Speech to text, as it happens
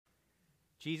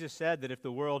Jesus said that if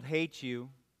the world hates you,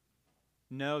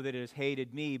 know that it has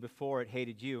hated me before it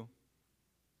hated you.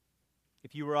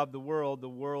 If you were of the world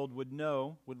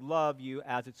would love you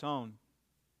as its own.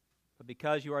 But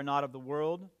because you are not of the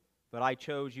world, but I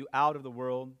chose you out of the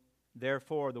world,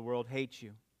 therefore the world hates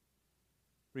you.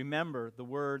 Remember the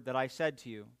word that I said to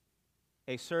you,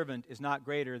 a servant is not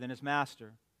greater than his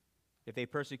master. If they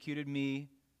persecuted me,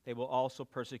 they will also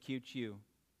persecute you.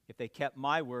 If they kept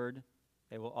my word,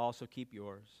 they will also keep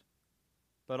yours.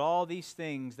 But all these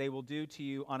things they will do to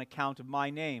you on account of my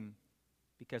name,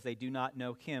 because they do not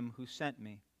know him who sent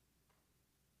me.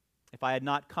 If I had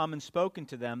not come and spoken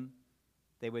to them,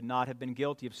 they would not have been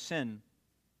guilty of sin.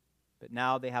 But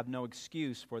now they have no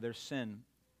excuse for their sin.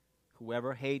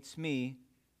 Whoever hates me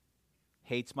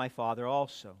hates my Father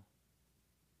also.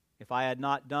 If I had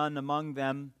not done among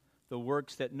them the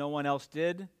works that no one else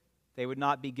did, they would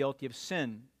not be guilty of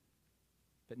sin.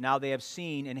 But now they have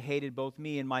seen and hated both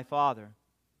me and my Father.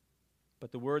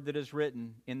 But the word that is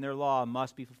written in their law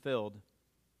must be fulfilled.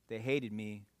 They hated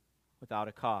me without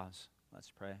a cause. Let's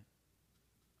pray.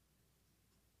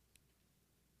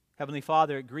 Heavenly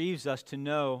Father, it grieves us to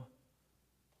know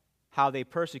how they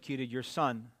persecuted your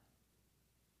Son.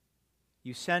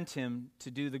 You sent him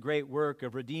to do the great work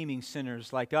of redeeming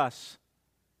sinners like us.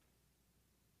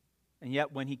 And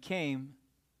yet when he came,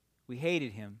 we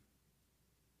hated him.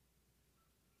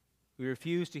 We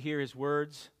refused to hear his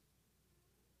words.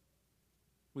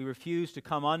 We refused to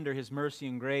come under his mercy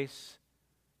and grace.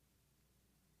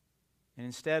 And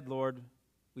instead, Lord,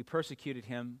 we persecuted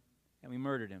him and we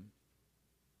murdered him.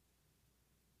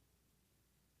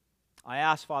 I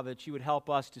ask, Father, that you would help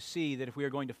us to see that if we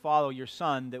are going to follow your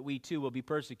Son, that we too will be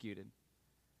persecuted.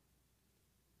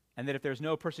 And that if there's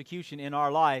no persecution in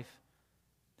our life,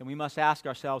 then we must ask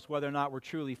ourselves whether or not we're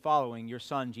truly following your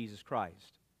Son, Jesus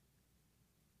Christ.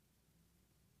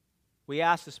 We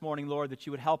ask this morning, Lord, that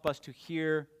you would help us to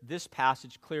hear this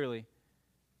passage clearly,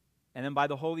 and then by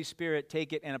the Holy Spirit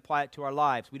take it and apply it to our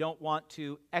lives. We don't want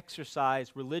to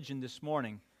exercise religion this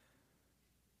morning.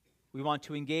 We want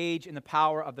to engage in the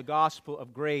power of the gospel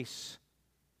of grace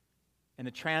and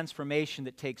the transformation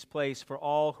that takes place for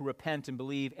all who repent and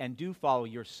believe and do follow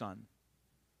your Son.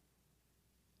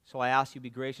 So I ask you to be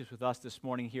gracious with us this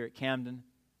morning here at Camden.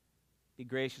 Be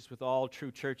gracious with all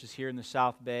true churches here in the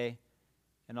South Bay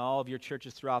and all of your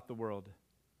churches throughout the world.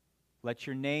 Let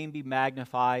your name be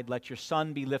magnified, let your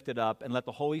Son be lifted up, and let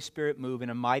the Holy Spirit move in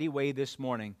a mighty way this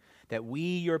morning, that we,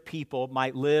 your people,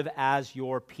 might live as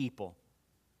your people.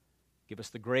 Give us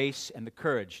the grace and the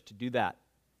courage to do that.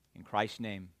 In Christ's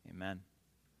name, amen.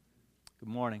 Good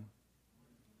morning.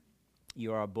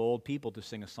 You are a bold people to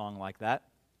sing a song like that.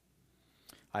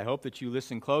 I hope that you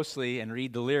listen closely and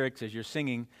read the lyrics as you're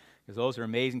singing, because those are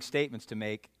amazing statements to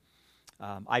make.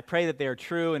 I pray that they are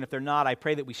true, and if they're not, I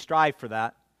pray that we strive for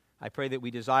that. I pray that we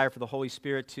desire for the Holy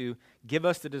Spirit to give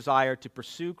us the desire to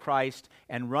pursue Christ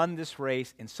and run this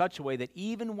race in such a way that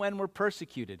even when we're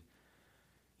persecuted,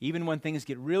 even when things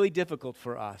get really difficult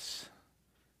for us,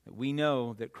 that we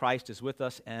know that Christ is with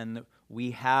us and we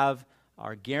have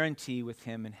our guarantee with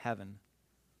him in heaven.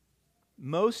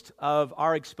 Most of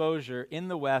our exposure in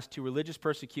the West to religious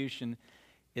persecution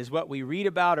is what we read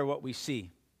about or what we see.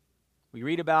 We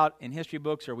read about in history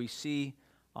books or we see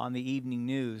on the evening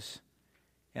news.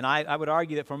 And I would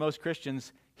argue that for most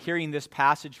Christians, hearing this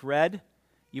passage read,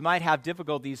 you might have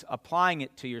difficulties applying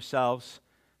it to yourselves,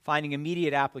 finding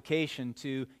immediate application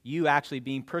to you actually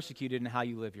being persecuted in how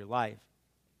you live your life.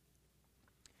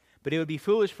 But it would be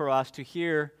foolish for us to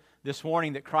hear this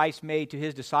warning that Christ made to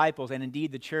his disciples and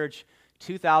indeed the church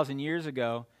 2,000 years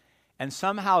ago and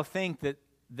somehow think that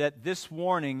this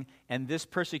warning and this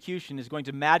persecution is going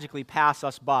to magically pass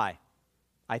us by.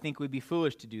 I think we'd be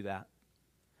foolish to do that.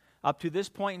 Up to this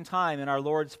point in time in our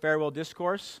Lord's farewell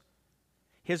discourse,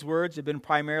 his words have been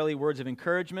primarily words of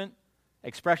encouragement,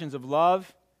 expressions of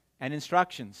love, and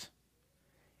instructions.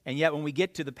 And yet when we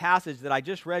get to the passage that I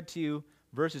just read to you,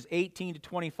 verses 18 to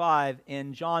 25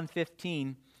 in John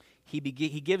 15, he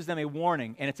gives them a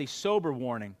warning, and it's a sober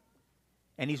warning.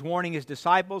 And he's warning his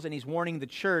disciples and he's warning the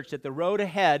church that the road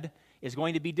ahead is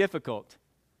going to be difficult.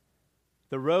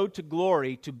 The road to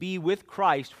glory, to be with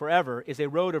Christ forever, is a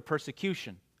road of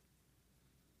persecution.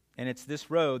 And it's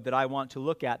this road that I want to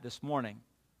look at this morning.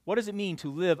 What does it mean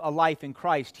to live a life in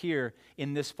Christ here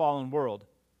in this fallen world?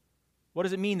 What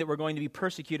does it mean that we're going to be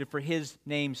persecuted for his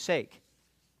name's sake?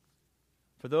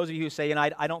 For those of you who say,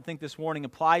 I don't think this warning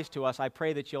applies to us, I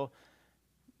pray that you'll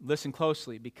listen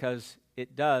closely because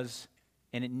it does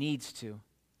and it needs to.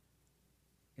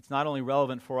 It's not only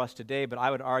relevant for us today, but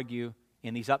I would argue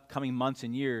in these upcoming months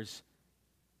and years,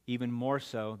 even more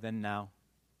so than now.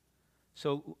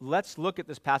 So let's look at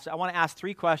this passage. I want to ask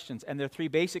three questions, and they're three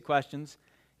basic questions,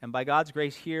 and by God's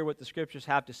grace, hear what the Scriptures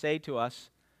have to say to us.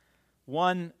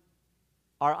 One,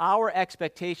 are our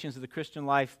expectations of the Christian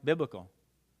life biblical?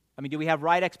 I mean, do we have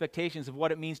right expectations of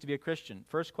what it means to be a Christian?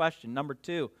 First question. Number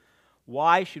two,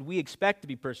 why should we expect to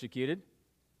be persecuted?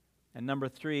 And number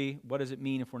three, what does it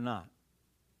mean if we're not?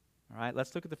 All right,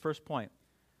 let's look at the first point.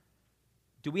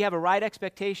 Do we have a right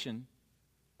expectation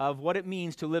of what it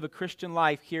means to live a Christian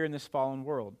life here in this fallen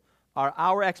world? Are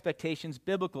our expectations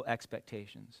biblical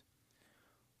expectations?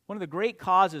 One of the great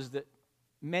causes that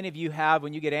many of you have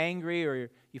when you get angry or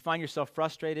you find yourself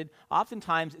frustrated,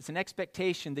 oftentimes it's an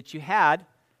expectation that you had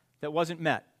that wasn't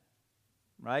met,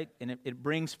 right? And it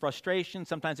brings frustration.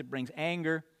 Sometimes it brings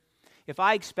anger. If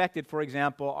I expected, for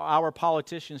example, our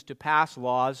politicians to pass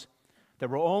laws that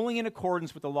were only in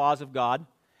accordance with the laws of God,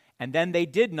 and then they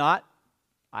did not,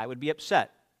 I would be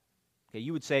upset. Okay,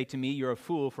 you would say to me, you're a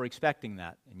fool for expecting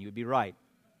that, and you would be right.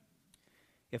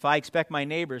 If I expect my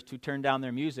neighbors to turn down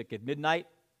their music at midnight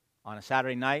on a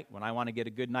Saturday night when I want to get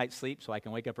a good night's sleep so I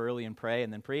can wake up early and pray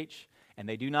and then preach, and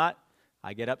they do not,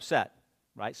 I get upset,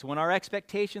 right? So when our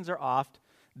expectations are off,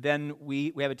 then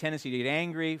we have a tendency to get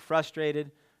angry,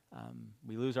 frustrated.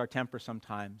 We lose our temper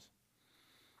sometimes.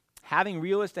 Having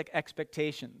realistic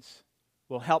expectations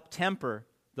will help temper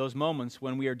those moments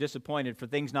when we are disappointed for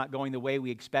things not going the way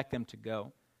we expect them to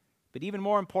go. But even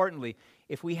more importantly,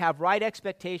 if we have right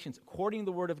expectations according to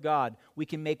the Word of God, we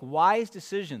can make wise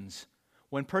decisions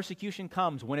when persecution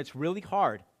comes, when it's really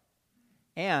hard,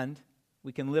 and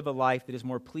we can live a life that is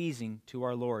more pleasing to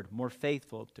our Lord, more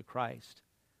faithful to Christ.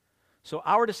 So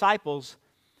our disciples,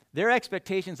 their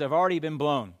expectations have already been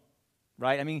blown.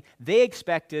 Right? I mean, they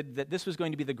expected that this was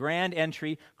going to be the grand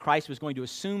entry. Christ was going to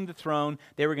assume the throne.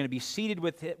 They were going to be seated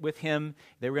with him.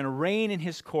 They were going to reign in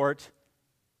his court.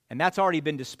 And that's already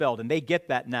been dispelled, and they get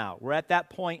that now. We're at that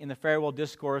point in the farewell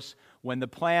discourse when the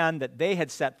plan that they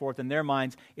had set forth in their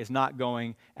minds is not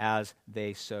going as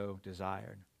they so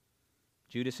desired.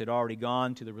 Judas had already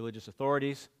gone to the religious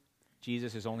authorities.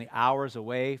 Jesus is only hours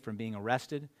away from being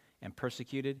arrested and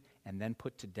persecuted and then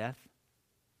put to death.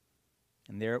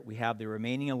 And there we have the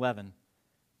remaining 11.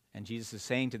 And Jesus is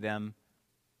saying to them,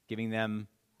 giving them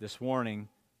this warning,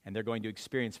 and they're going to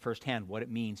experience firsthand what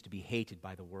it means to be hated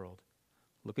by the world.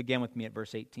 Look again with me at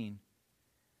verse 18.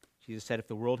 Jesus said, if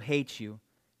the world hates you,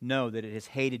 know that it has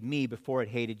hated me before it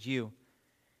hated you.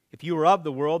 If you were of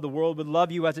the world would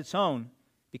love you as its own.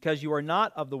 Because you are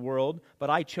not of the world, but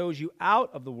I chose you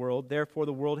out of the world, therefore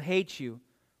the world hates you.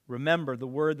 Remember the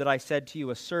word that I said to you,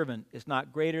 a servant is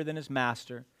not greater than his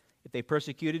master. If they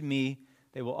persecuted me,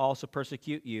 they will also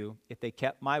persecute you. If they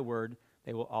kept my word,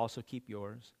 they will also keep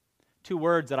yours. Two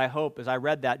words that I hope, as I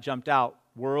read that, jumped out: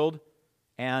 world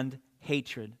and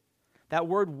hatred. That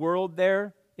word world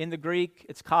there in the Greek,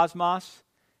 it's cosmos.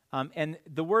 And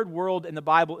the word world in the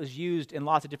Bible is used in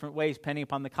lots of different ways, depending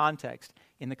upon the context.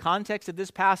 In the context of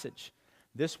this passage,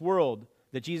 this world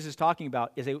that Jesus is talking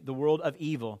about is the world of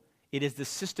evil. It is the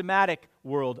systematic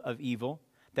world of evil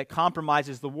that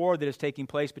compromises the war that is taking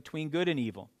place between good and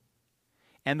evil.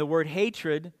 And the word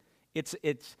hatred, it's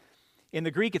in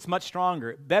the Greek, it's much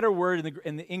stronger. Better word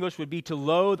in the English would be to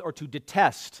loathe or to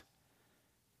detest.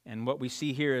 And what we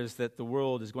see here is that the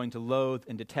world is going to loathe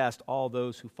and detest all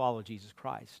those who follow Jesus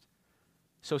Christ.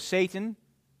 So Satan,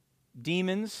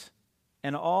 demons,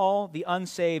 and all the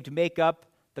unsaved make up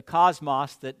the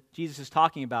cosmos that Jesus is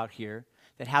talking about here,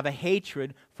 that have a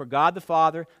hatred for God the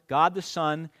Father, God the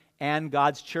Son, and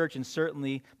God's church, and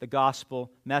certainly the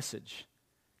gospel message.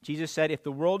 Jesus said, if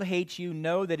the world hates you,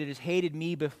 know that it has hated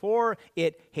me before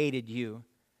it hated you.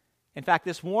 In fact,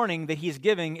 this warning that he's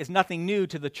giving is nothing new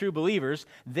to the true believers.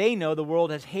 They know the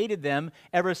world has hated them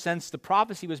ever since the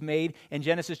prophecy was made in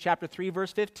Genesis chapter 3,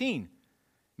 verse 15.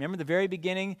 Remember the very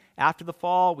beginning, after the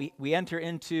fall, we enter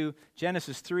into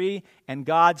Genesis 3, and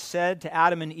God said to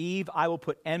Adam and Eve, I will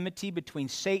put enmity between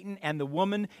Satan and the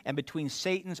woman, and between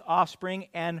Satan's offspring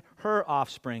and her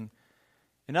offspring.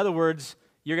 In other words,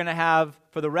 you're going to have,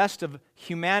 for the rest of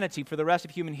humanity, for the rest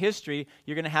of human history,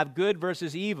 you're going to have good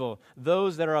versus evil.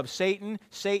 Those that are of Satan,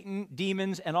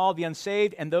 demons, and all the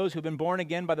unsaved, and those who have been born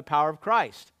again by the power of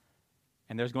Christ.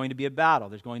 And there's going to be a battle.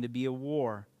 There's going to be a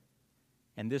war.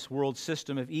 And this world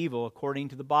system of evil, according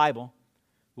to the Bible,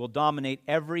 will dominate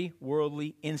every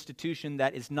worldly institution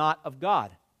that is not of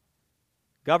God.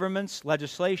 Governments,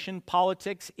 legislation,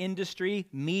 politics, industry,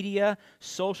 media,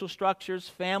 social structures,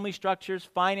 family structures,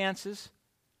 finances.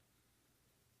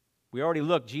 We already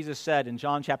looked, Jesus said in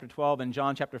John chapter 12 and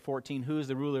John chapter 14, who is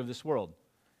the ruler of this world?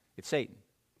 It's Satan.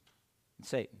 It's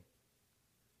Satan.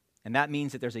 And that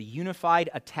means that there's a unified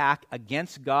attack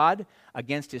against God,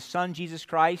 against his Son, Jesus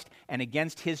Christ, and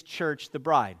against his church, the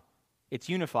bride. It's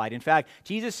unified. In fact,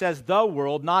 Jesus says the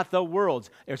world, not the worlds.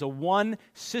 There's a one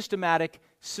systematic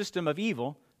system of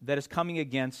evil that is coming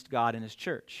against God and his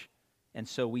church. And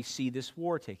so we see this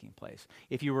war taking place.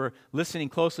 If you were listening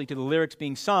closely to the lyrics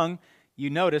being sung, you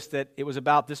noticed that it was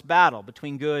about this battle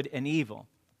between good and evil.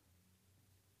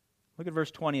 Look at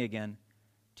verse 20 again.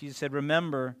 Jesus said,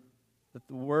 "Remember that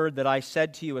the word that I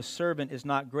said to you, a servant is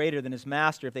not greater than his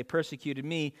master. If they persecuted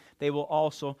me, they will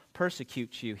also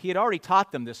persecute you." He had already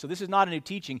taught them this, so this is not a new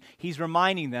teaching. He's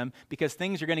reminding them because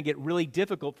things are going to get really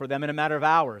difficult for them in a matter of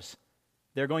hours.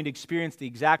 They're going to experience the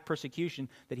exact persecution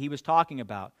that he was talking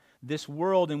about. This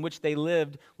world in which they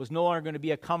lived was no longer going to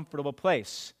be a comfortable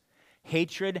place.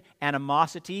 Hatred,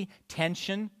 animosity,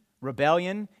 tension,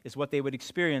 rebellion is what they would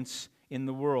experience in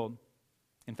the world.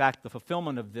 In fact, the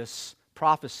fulfillment of this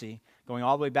prophecy, going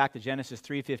all the way back to Genesis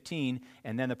 3:15,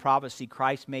 and then the prophecy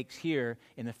Christ makes here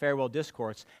in the farewell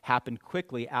discourse, happened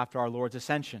quickly after our Lord's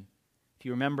ascension. If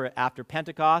you remember, after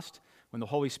Pentecost, when the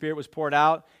Holy Spirit was poured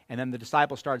out, and then the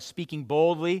disciples started speaking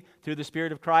boldly through the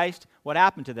Spirit of Christ, what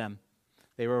happened to them?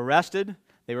 They were arrested,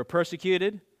 they were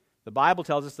persecuted. The Bible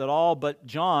tells us that all but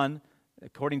John,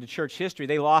 according to church history,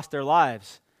 they lost their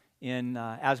lives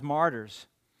as martyrs.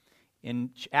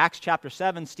 In Acts chapter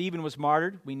 7, Stephen was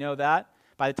martyred. We know that.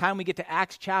 By the time we get to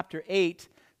Acts chapter 8,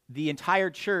 the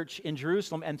entire church in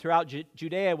Jerusalem and throughout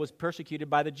Judea was persecuted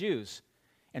by the Jews.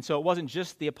 And so it wasn't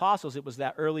just the apostles, it was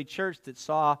that early church that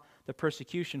saw the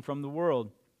persecution from the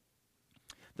world.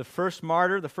 The first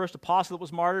martyr, the first apostle that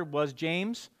was martyred was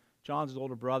James, John's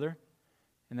older brother.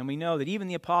 And then we know that even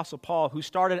the apostle Paul, who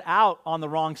started out on the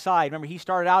wrong side, remember he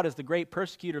started out as the great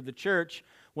persecutor of the church.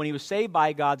 When he was saved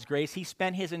by God's grace, he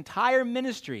spent his entire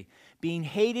ministry being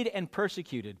hated and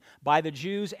persecuted by the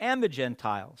Jews and the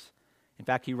Gentiles. In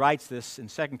fact, he writes this in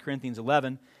 2 Corinthians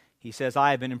 11. He says,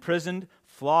 "I have been imprisoned,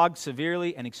 flogged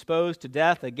severely, and exposed to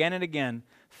death again and again.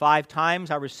 5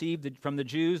 times I received from the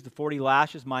Jews the 40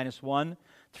 lashes minus 1.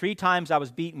 3 times I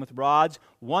was beaten with rods.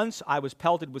 Once I was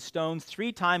pelted with stones.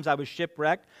 3 times I was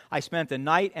shipwrecked. I spent a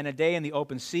night and a day in the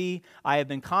open sea. I have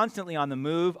been constantly on the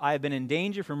move. I have been in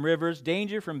danger from rivers,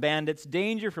 danger from bandits,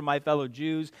 danger from my fellow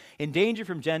Jews, in danger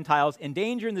from Gentiles, in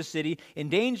danger in the city, in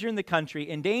danger in the country,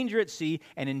 in danger at sea,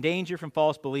 and in danger from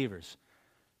false believers."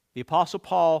 The Apostle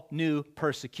Paul knew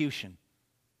persecution.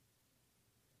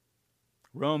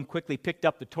 Rome quickly picked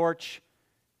up the torch,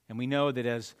 and we know that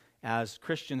as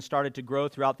Christians started to grow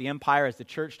throughout the empire, as the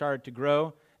church started to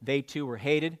grow, they too were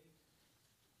hated.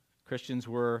 Christians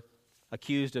were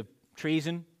accused of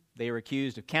treason. They were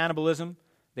accused of cannibalism.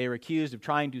 They were accused of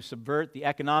trying to subvert the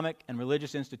economic and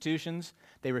religious institutions.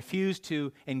 They refused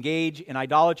to engage in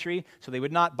idolatry, so they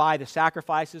would not buy the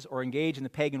sacrifices or engage in the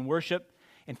pagan worship.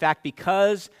 In fact,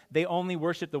 because they only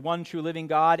worshiped the one true living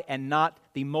God and not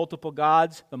the multiple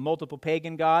gods, the multiple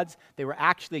pagan gods, they were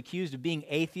actually accused of being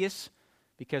atheists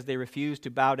because they refused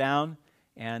to bow down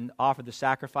and offer the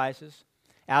sacrifices.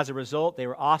 As a result, they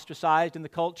were ostracized in the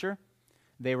culture.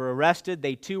 They were arrested.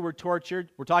 They too were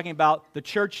tortured. We're talking about the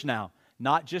church now,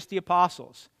 not just the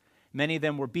apostles. Many of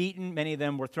them were beaten. Many of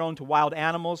them were thrown to wild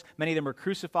animals. Many of them were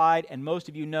crucified. And most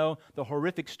of you know the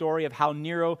horrific story of how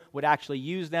Nero would actually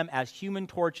use them as human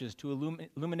torches to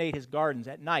illuminate his gardens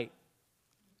at night.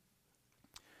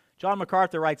 John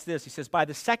MacArthur writes this. He says, "By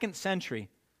the 2nd century,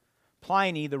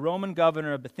 Pliny, the Roman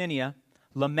governor of Bithynia,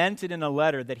 lamented in a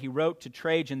letter that he wrote to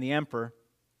Trajan the emperor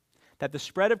that the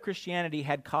spread of Christianity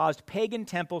had caused pagan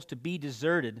temples to be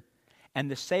deserted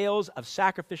and the sales of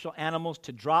sacrificial animals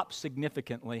to drop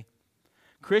significantly.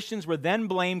 Christians were then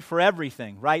blamed for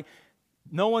everything, right?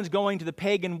 No one's going to the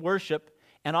pagan worship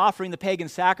and offering the pagan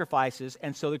sacrifices,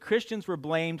 and so the Christians were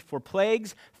blamed for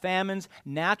plagues, famines,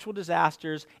 natural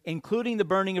disasters, including the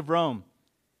burning of Rome.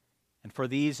 And for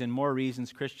these and more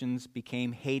reasons, Christians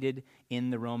became hated in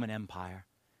the Roman Empire."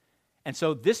 And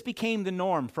so this became the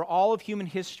norm for all of human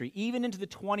history, even into the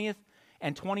 20th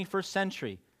and 21st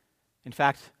century. In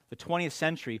fact, the 20th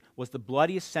century was the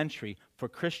bloodiest century for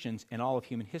Christians in all of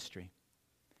human history.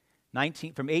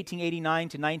 From 1889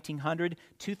 to 1900,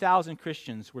 2,000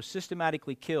 Christians were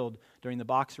systematically killed during the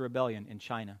Boxer Rebellion in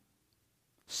China.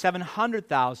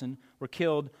 700,000 were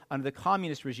killed under the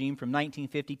communist regime from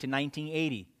 1950 to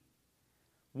 1980.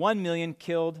 1 million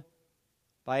killed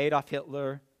by Adolf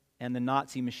Hitler and the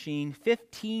Nazi machine.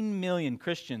 15 million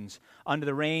Christians under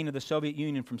the reign of the Soviet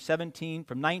Union from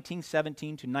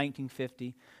 1917 to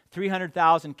 1950.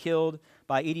 300,000 killed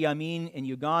by Idi Amin in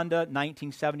Uganda,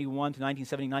 1971 to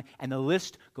 1979. And the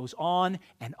list goes on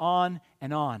and on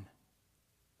and on.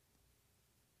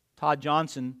 Todd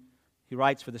Johnson, He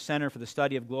writes for the Center for the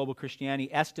Study of Global Christianity,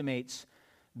 estimates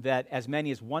that as many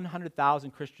as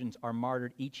 100,000 Christians are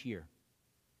martyred each year,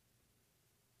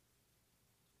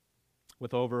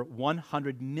 with over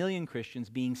 100 million Christians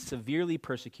being severely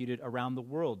persecuted around the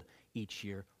world each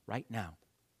year right now.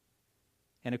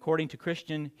 And according to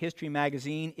Christian History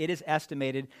magazine, it is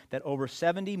estimated that over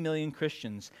 70 million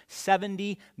Christians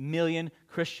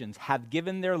have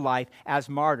given their life as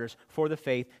martyrs for the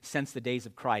faith since the days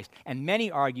of Christ. And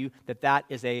many argue that that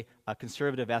is a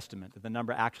conservative estimate, that the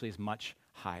number actually is much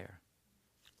higher.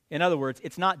 In other words,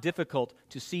 it's not difficult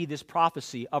to see this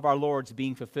prophecy of our Lord's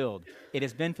being fulfilled. It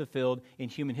has been fulfilled in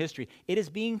human history. It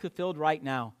is being fulfilled right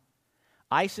now.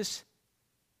 ISIS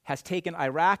has taken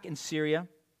Iraq and Syria,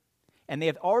 and they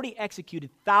have already executed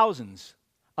thousands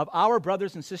of our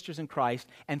brothers and sisters in Christ,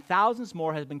 and thousands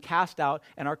more have been cast out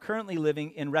and are currently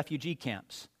living in refugee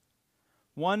camps.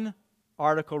 One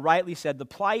article rightly said, the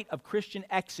plight of Christian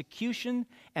execution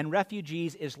and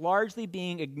refugees is largely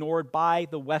being ignored by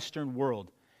the Western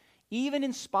world, even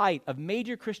in spite of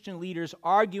major Christian leaders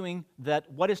arguing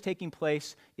that what is taking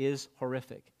place is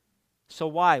horrific. So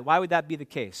why? Why would that be the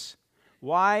case?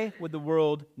 Why would the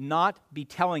world not be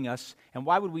telling us, and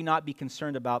why would we not be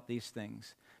concerned about these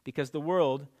things? Because the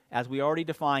world, as we already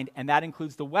defined, and that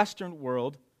includes the Western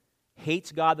world,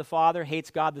 hates God the Father,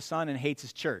 hates God the Son, and hates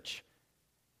His church.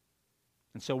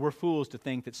 And so we're fools to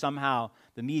think that somehow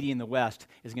the media in the West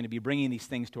is going to be bringing these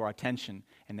things to our attention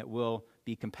and that we'll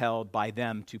be compelled by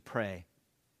them to pray.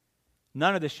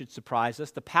 None of this should surprise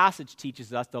us. The passage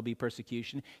teaches us there'll be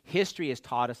persecution. History has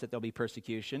taught us that there'll be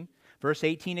persecution. Verse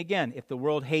 18 again, if the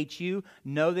world hates you,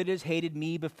 know that it has hated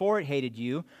me before it hated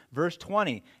you. Verse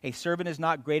 20, a servant is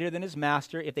not greater than his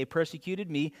master. If they persecuted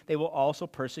me, they will also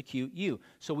persecute you.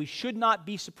 So we should not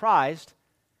be surprised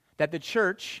that the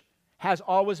church has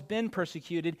always been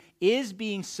persecuted, is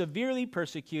being severely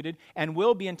persecuted, and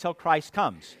will be until Christ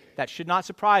comes. That should not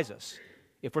surprise us.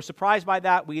 If we're surprised by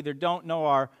that, we either don't know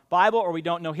our Bible or we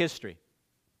don't know history.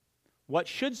 What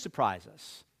should surprise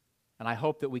us, and I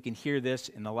hope that we can hear this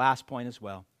in the last point as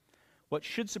well, what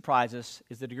should surprise us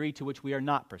is the degree to which we are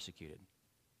not persecuted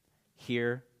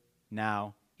here,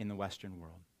 now, in the Western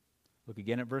world. Look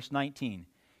again at verse 19.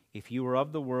 If you were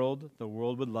of the world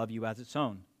would love you as its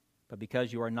own. But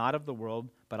because you are not of the world,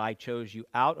 but I chose you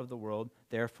out of the world,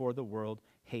 therefore the world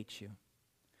hates you.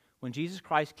 When Jesus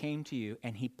Christ came to you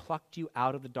and He plucked you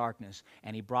out of the darkness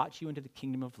and He brought you into the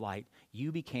kingdom of light,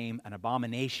 you became an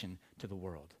abomination to the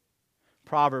world.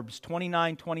 Proverbs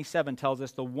 29:27 tells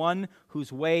us the one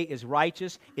whose way is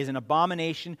righteous is an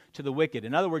abomination to the wicked.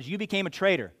 In other words, you became a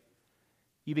traitor.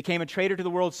 You became a traitor to the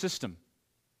world system.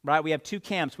 Right? We have two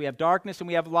camps. We have darkness and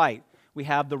we have light. We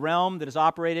have the realm that is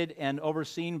operated and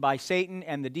overseen by Satan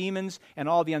and the demons and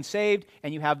all the unsaved,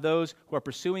 and you have those who are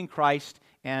pursuing Christ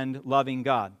and loving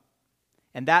God.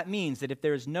 And that means that if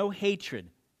there is no hatred,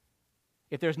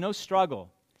 if there's no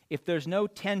struggle, if there's no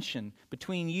tension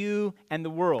between you and the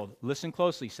world, listen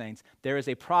closely, saints, there is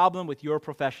a problem with your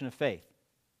profession of faith.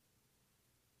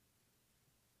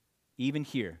 Even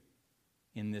here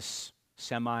in this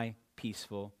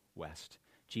semi-peaceful West.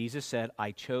 Jesus said,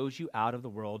 I chose you out of the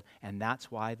world, and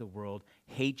that's why the world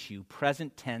hates you.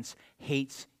 Present tense,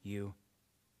 hates you.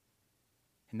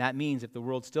 And that means if the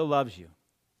world still loves you,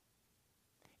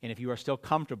 and if you are still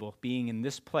comfortable being in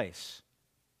this place,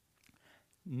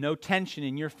 no tension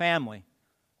in your family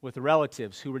with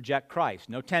relatives who reject Christ.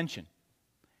 No tension.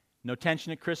 No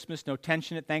tension at Christmas, no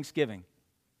tension at Thanksgiving.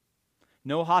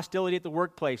 No hostility at the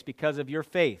workplace because of your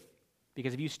faith,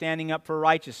 because of you standing up for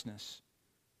righteousness.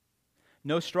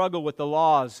 No struggle with the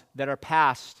laws that are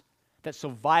passed that so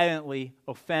violently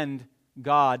offend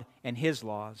God and His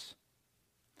laws.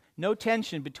 No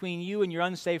tension between you and your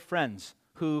unsaved friends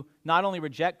who not only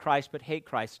reject Christ but hate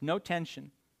Christ. No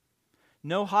tension.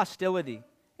 No hostility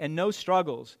and no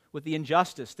struggles with the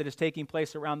injustice that is taking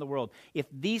place around the world. If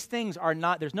these things are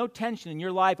not, there's no tension in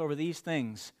your life over these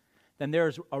things, then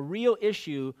there's a real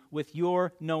issue with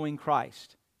your knowing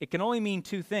Christ. It can only mean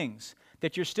two things: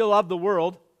 that you're still of the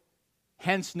world,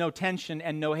 hence no tension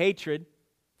and no hatred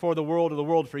for the world or the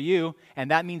world for you,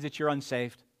 and that means that you're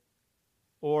unsaved.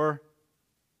 Or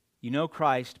you know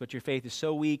Christ, but your faith is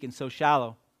so weak and so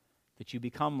shallow that you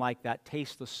become like that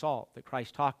tasteless salt that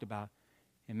Christ talked about.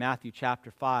 In Matthew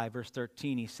chapter 5, verse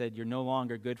 13, He said, you're no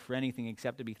longer good for anything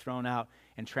except to be thrown out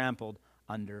and trampled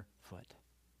underfoot.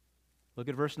 Look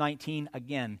at verse 19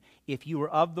 again. If you were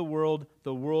of the world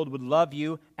would love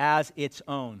you as its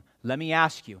own. Let me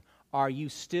ask you, are you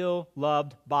still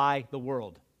loved by the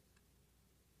world?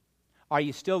 Are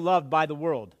you still loved by the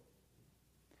world?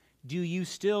 Do you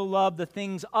still love the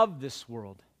things of this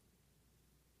world?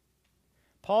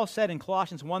 Paul said in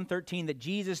Colossians 1:13 that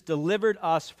Jesus delivered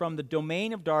us from the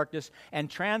domain of darkness and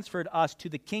transferred us to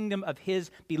the kingdom of his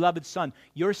beloved Son.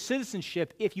 Your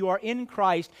citizenship, if you are in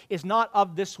Christ, is not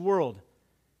of this world.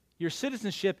 Your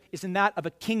citizenship is in that of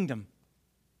a kingdom.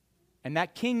 And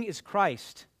that king is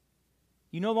Christ.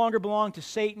 You no longer belong to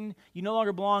Satan. You no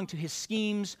longer belong to his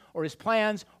schemes or his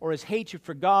plans or his hatred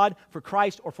for God, for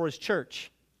Christ, or for his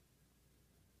church.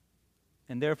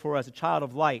 And therefore, as a child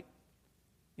of light,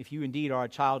 if you indeed are a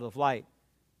child of light,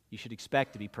 you should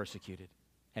expect to be persecuted.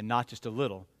 And not just a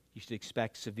little. You should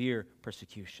expect severe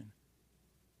persecution.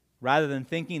 Rather than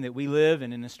thinking that we live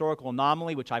in an historical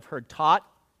anomaly, which I've heard taught,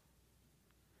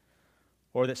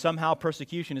 or that somehow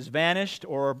persecution has vanished,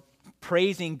 or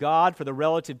praising God for the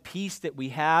relative peace that we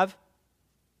have,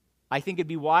 I think it'd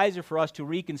be wiser for us to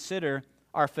reconsider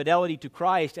our fidelity to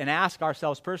Christ and ask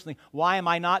ourselves personally, why am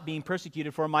I not being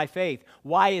persecuted for my faith?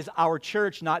 Why is our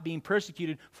church not being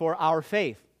persecuted for our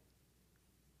faith?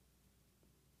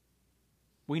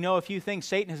 We know a few things.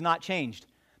 Satan has not changed.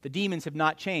 The demons have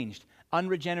not changed.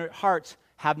 Unregenerate hearts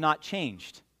have not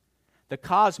changed. The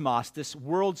cosmos, this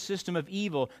world system of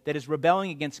evil that is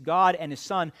rebelling against God and his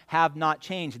Son, have not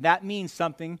changed. That means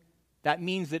something. That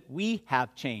means that we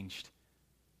have changed.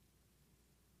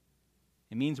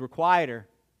 It means we're quieter.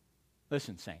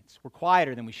 Listen, saints, we're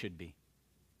quieter than we should be.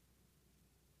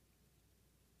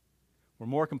 We're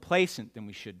more complacent than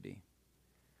we should be.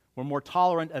 We're more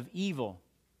tolerant of evil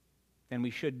than we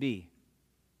should be.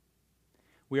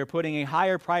 We are putting a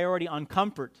higher priority on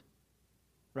comfort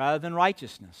rather than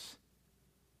righteousness,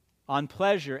 on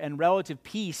pleasure and relative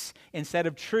peace instead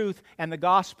of truth and the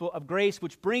gospel of grace,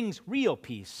 which brings real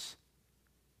peace.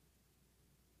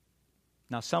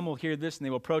 Now, some will hear this and they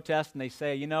will protest and they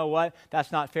say, you know what,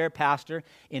 that's not fair, Pastor.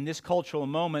 In this cultural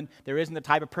moment, there isn't the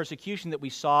type of persecution that we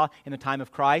saw in the time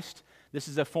of Christ. This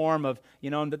is a form of,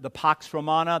 the Pax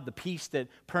Romana, the peace that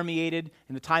permeated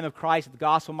in the time of Christ, that the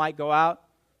gospel might go out.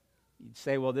 You'd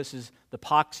say, well, this is the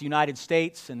Pax United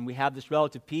States and we have this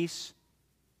relative peace.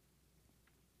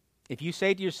 If you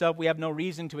say to yourself, we have no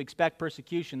reason to expect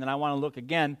persecution, then I want to look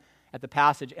again at the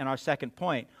passage and our second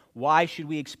point. Why should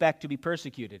we expect to be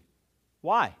persecuted?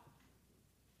 Why?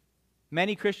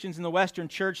 Many Christians in the Western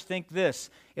church think this: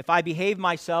 if I behave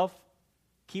myself,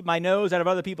 keep my nose out of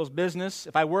other people's business,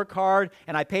 if I work hard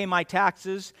and I pay my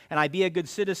taxes and I be a good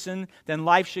citizen, then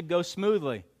life should go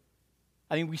smoothly.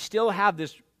 I mean, we still have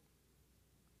this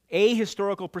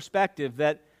ahistorical perspective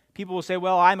that people will say,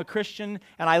 well, I'm a Christian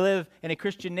and I live in a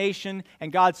Christian nation,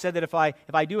 and God said that if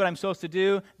I do what I'm supposed to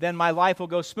do, then my life will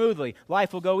go smoothly.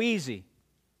 Life will go easy.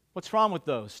 What's wrong with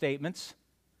those statements?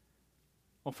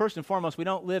 Well, first and foremost, we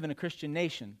don't live in a Christian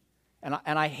nation. And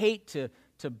I hate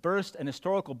to burst an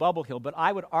historical bubble here, but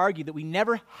I would argue that we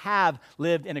never have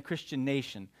lived in a Christian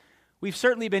nation. We've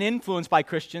certainly been influenced by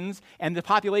Christians, and the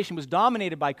population was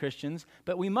dominated by Christians,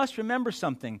 but we must remember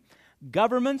something.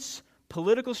 Governments,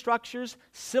 political structures,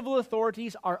 civil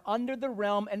authorities are under the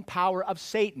realm and power of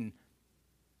Satan.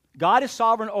 God is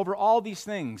sovereign over all these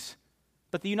things,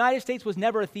 but the United States was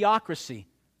never a theocracy.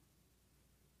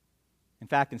 In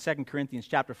fact, in 2 Corinthians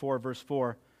chapter 4, verse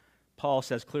 4, Paul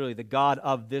says clearly, the God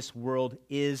of this world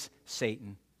is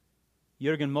Satan.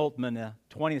 Jürgen Moltmann, a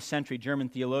 20th century German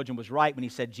theologian, was right when he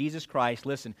said Jesus Christ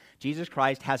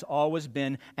has always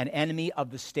been an enemy of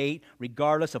the state,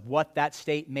 regardless of what that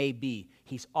state may be.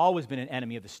 He's always been an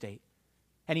enemy of the state.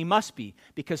 And he must be,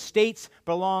 because states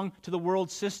belong to the world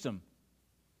system.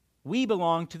 We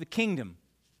belong to the kingdom,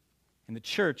 and the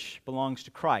church belongs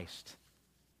to Christ.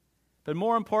 But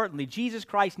more importantly, Jesus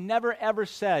Christ never ever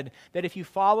said that if you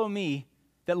follow me,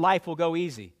 that life will go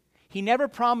easy. He never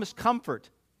promised comfort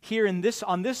here on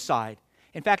this side.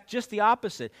 In fact, just the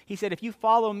opposite. He said, if you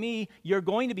follow me, you're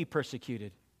going to be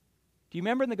persecuted. Do you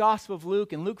remember in the Gospel of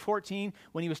Luke, in Luke 14,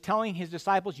 when he was telling his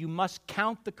disciples, you must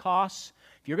count the costs?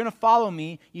 If you're going to follow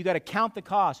me, you got to count the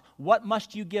costs. What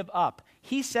must you give up?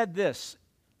 He said this,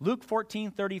 Luke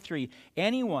 14:33,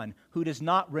 anyone who does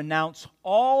not renounce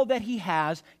all that he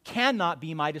has cannot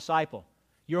be my disciple.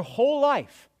 Your whole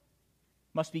life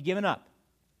must be given up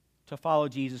to follow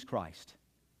Jesus Christ.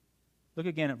 Look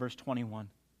again at verse 21.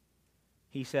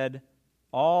 He said,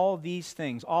 all these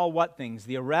things, all what things?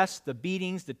 The arrests, the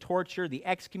beatings, the torture, the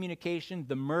excommunication,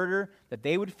 the murder that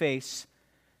they would face.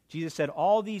 Jesus said,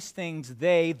 all these things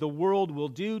the world will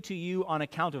do to you on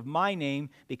account of my name,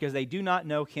 because they do not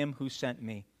know him who sent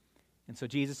me. And so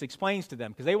Jesus explains to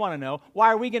them, because they want to know, why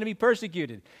are we going to be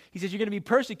persecuted? He says, you're going to be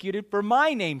persecuted for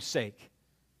my name's sake.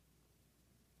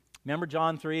 Remember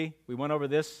John 3? We went over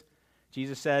this.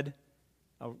 Jesus said,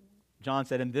 John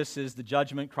said, and this is the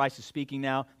judgment. Christ is speaking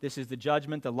now. This is the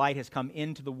judgment. The light has come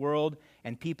into the world,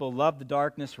 and people love the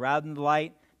darkness rather than the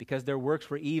light because their works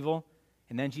were evil.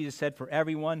 And then Jesus said, for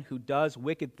everyone who does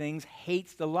wicked things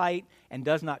hates the light and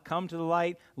does not come to the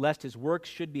light, lest his works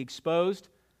should be exposed.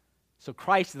 So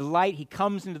Christ, the light, he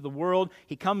comes into the world,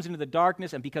 he comes into the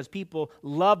darkness, and because people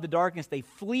love the darkness, they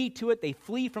flee to it, they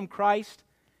flee from Christ.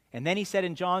 And then he said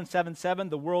in John 7:7,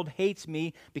 the world hates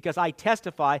me because I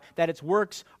testify that its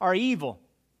works are evil.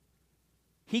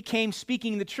 He came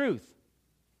speaking the truth.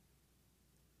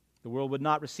 The world would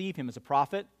not receive him as a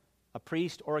prophet, a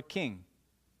priest, or a king.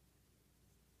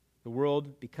 The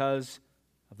world, because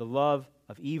of the love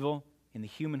of evil in the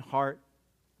human heart,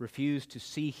 refused to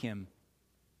see him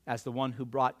as the one who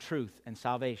brought truth and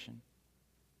salvation.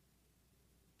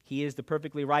 He is the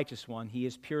perfectly righteous one. He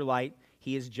is pure light.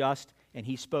 He is just, and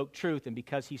he spoke truth. And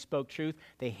because he spoke truth,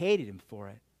 they hated him for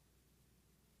it.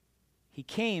 He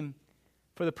came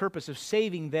for the purpose of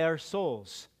saving their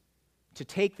souls, to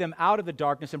take them out of the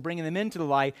darkness and bringing them into the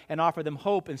light and offer them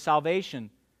hope and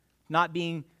salvation, not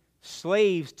being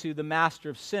slaves to the master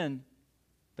of sin,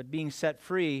 but being set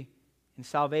free in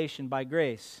salvation by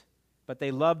grace. But they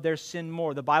loved their sin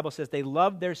more. The Bible says they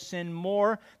loved their sin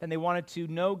more than they wanted to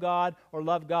know God or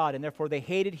love God, and therefore they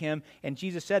hated him. And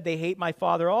Jesus said, they hate my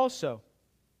Father also.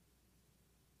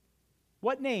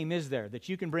 What name is there that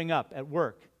you can bring up at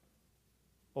work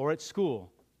or at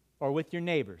school or with your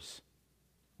neighbors?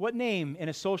 What name in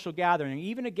a social gathering,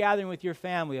 even a gathering with your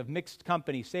family of mixed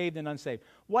company, saved and unsaved,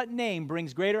 what name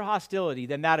brings greater hostility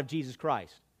than that of Jesus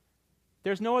Christ?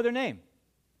 There's no other name.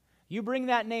 You bring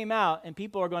that name out, and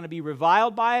people are going to be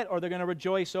reviled by it, or they're going to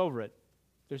rejoice over it.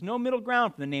 There's no middle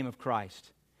ground for the name of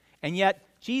Christ. And yet,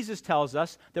 Jesus tells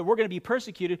us that we're going to be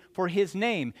persecuted for his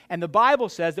name. And the Bible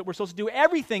says that we're supposed to do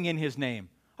everything in his name.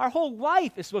 Our whole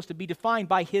life is supposed to be defined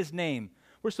by his name.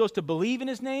 We're supposed to believe in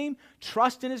his name,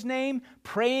 trust in his name,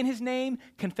 pray in his name,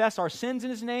 confess our sins in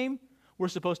his name. We're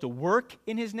supposed to work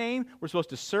in his name. We're supposed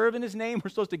to serve in his name. We're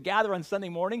supposed to gather on Sunday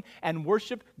morning and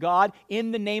worship God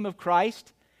in the name of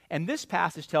Christ. And this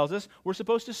passage tells us we're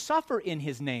supposed to suffer in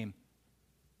his name.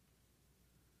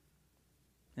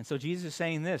 And so Jesus is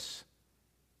saying this: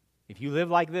 if you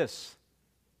live like this,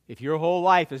 if your whole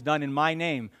life is done in my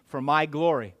name for my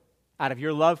glory, out of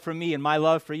your love for me and my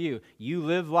love for you, you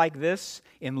live like this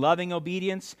in loving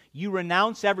obedience, you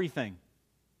renounce everything.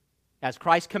 As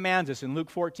Christ commands us in Luke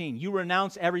 14, you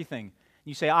renounce everything.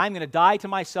 You say, I'm going to die to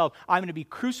myself, I'm going to be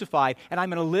crucified, and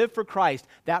I'm going to live for Christ.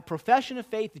 That profession of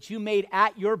faith that you made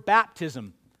at your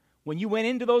baptism, when you went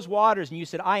into those waters and you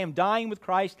said, I am dying with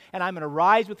Christ, and I'm going to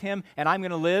rise with him, and I'm going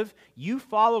to live, you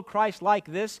follow Christ like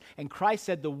this, and Christ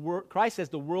says the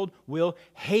world will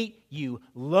hate you,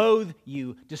 loathe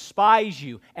you, despise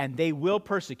you, and they will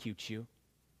persecute you.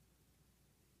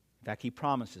 In fact, he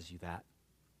promises you that.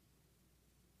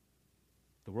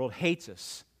 The world hates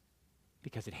us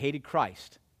because it hated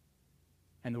Christ.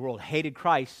 And the world hated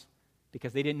Christ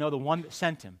because they didn't know the one that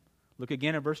sent him. Look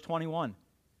again at verse 21.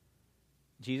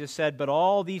 Jesus said, but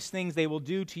all these things they will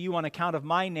do to you on account of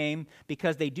my name,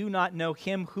 because they do not know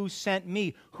him who sent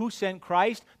me. Who sent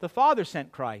Christ? The Father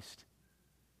sent Christ.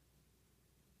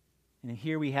 And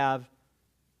here we have,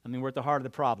 we're at the heart of the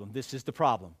problem. This is the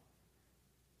problem.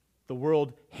 The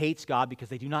world hates God because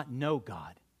they do not know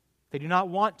God. They do not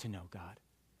want to know God.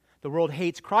 The world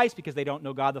hates Christ because they don't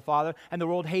know God the Father, and the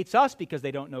world hates us because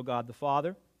they don't know God the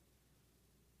Father.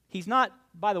 He's not,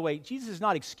 by the way, Jesus is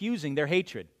not excusing their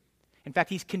hatred. In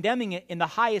fact, he's condemning it in the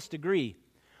highest degree.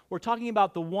 We're talking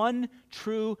about the one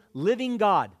true living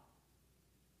God,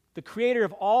 the creator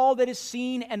of all that is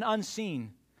seen and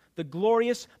unseen, the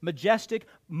glorious, majestic,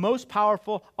 most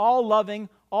powerful, all-loving,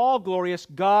 all-glorious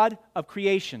God of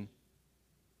creation.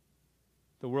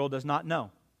 The world does not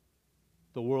know.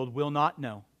 The world will not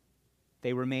know.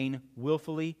 They remain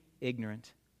willfully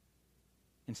ignorant.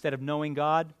 Instead of knowing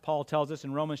God, Paul tells us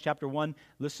in Romans chapter 1,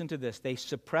 listen to this, they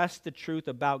suppress the truth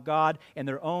about God in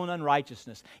their own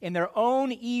unrighteousness, in their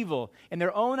own evil, in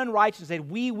their own unrighteousness, that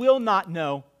we will not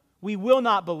know, we will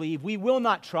not believe, we will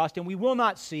not trust, and we will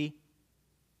not see.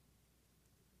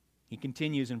 He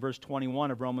continues in verse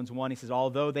 21 of Romans 1, he says,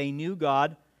 although they knew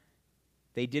God,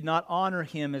 they did not honor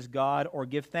him as God or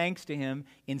give thanks to him.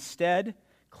 Instead,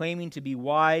 claiming to be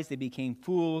wise, they became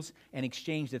fools and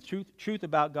exchanged the truth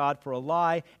about God for a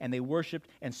lie, and they worshiped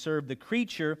and served the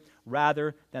creature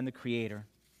rather than the Creator.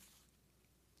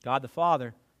 God the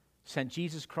Father sent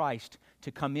Jesus Christ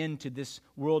to come into this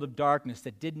world of darkness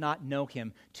that did not know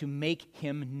him, to make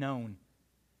him known.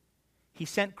 He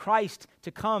sent Christ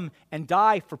to come and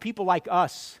die for people like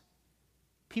us,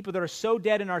 people that are so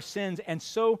dead in our sins and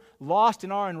so lost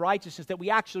in our unrighteousness that we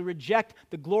actually reject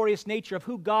the glorious nature of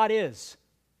who God is.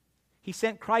 He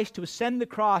sent Christ to ascend the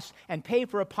cross and pay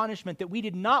for a punishment that we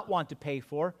did not want to pay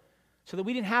for, so that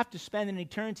we didn't have to spend an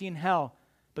eternity in hell,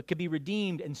 but could be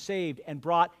redeemed and saved and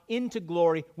brought into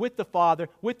glory with the Father,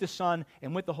 with the Son,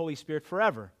 and with the Holy Spirit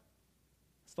forever.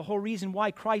 It's the whole reason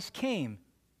why Christ came.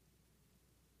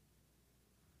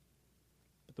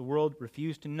 But the world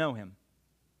refused to know him.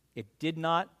 It did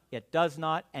not, it does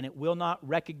not, and it will not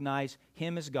recognize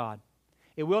him as God.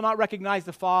 It will not recognize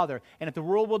the Father. And if the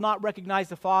world will not recognize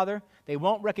the Father, they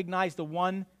won't recognize the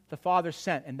one the Father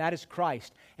sent, and that is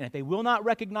Christ. And if they will not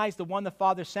recognize the one the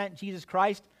Father sent, Jesus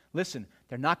Christ, listen,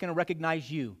 they're not going to recognize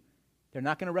you. They're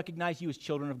not going to recognize you as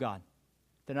children of God.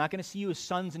 They're not going to see you as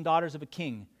sons and daughters of a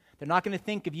king. They're not going to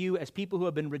think of you as people who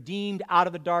have been redeemed out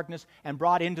of the darkness and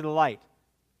brought into the light.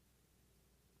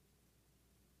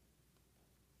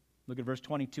 Look at verse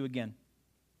 22 again.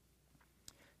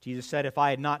 Jesus said, "If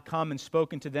I had not come and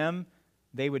spoken to them,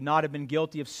 they would not have been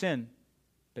guilty of sin.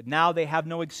 But now they have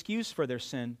no excuse for their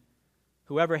sin.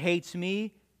 Whoever hates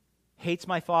me hates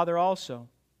my Father also."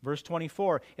 Verse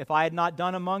 24, "If I had not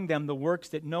done among them the works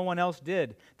that no one else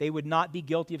did, they would not be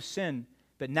guilty of sin.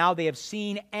 But now they have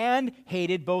seen and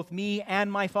hated both me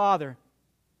and my Father."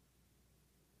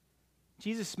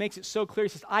 Jesus makes it so clear. He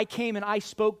says, I came and I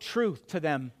spoke truth to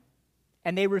them,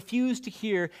 and they refused to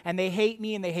hear, and they hate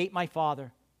me and they hate my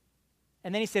Father.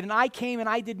 And then he said, and I came and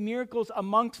I did miracles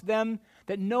amongst them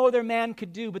that no other man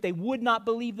could do, but they would not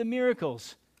believe the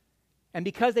miracles. And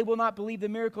because they will not believe the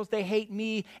miracles, they hate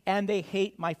me and they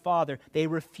hate my Father. They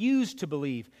refuse to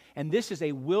believe. And this is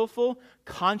a willful,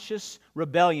 conscious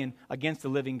rebellion against the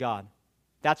living God.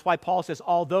 That's why Paul says,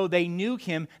 although they knew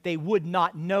him, they would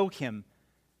not know him.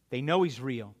 They know he's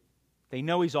real. They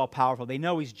know he's all-powerful. They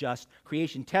know he's just.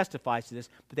 Creation testifies to this,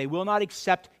 but they will not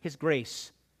accept his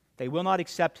grace. They will not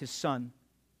accept his Son.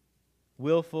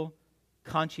 Willful,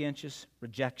 conscientious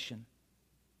rejection.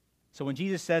 So when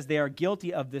Jesus says they are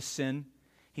guilty of this sin,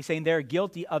 he's saying they're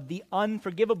guilty of the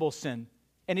unforgivable sin.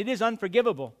 And it is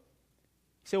unforgivable.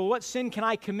 You say, well, what sin can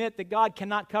I commit that God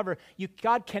cannot cover?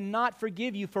 God cannot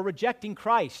forgive you for rejecting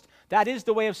Christ. That is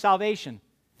the way of salvation.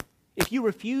 If you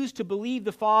refuse to believe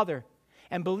the Father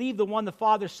and believe the one the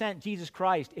Father sent, Jesus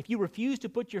Christ, if you refuse to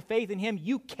put your faith in him,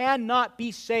 you cannot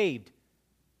be saved.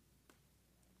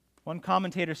 One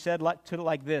commentator said it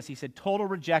like this. He said, total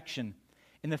rejection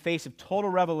in the face of total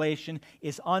revelation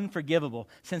is unforgivable,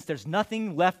 since there's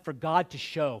nothing left for God to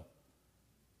show.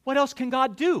 What else can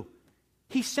God do?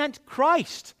 He sent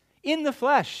Christ in the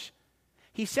flesh.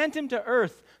 He sent him to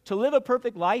earth to live a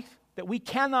perfect life that we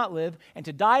cannot live, and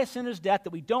to die a sinner's death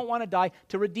that we don't want to die,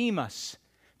 to redeem us.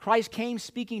 Christ came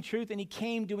speaking truth, and he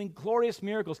came doing glorious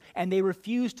miracles, and they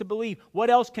refused to believe. What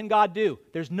else can God do?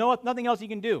 There's nothing else he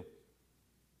can do.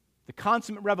 The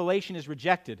consummate revelation is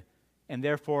rejected, and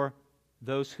therefore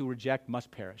those who reject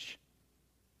must perish.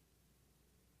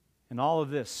 And all of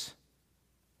this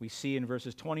we see in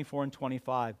verses 24 and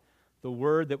 25. The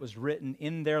word that was written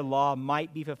in their law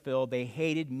might be fulfilled. They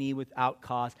hated me without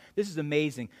cause. This is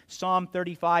amazing. Psalm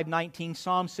 35:19,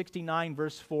 Psalm 69,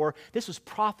 verse 4. This was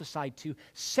prophesied to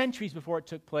centuries before it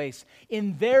took place.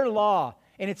 In their law,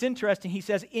 and it's interesting, he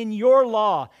says, in your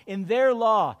law, in their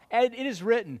law, it is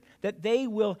written that they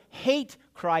will hate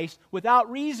Christ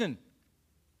without reason.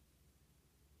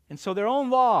 And so their own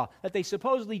law that they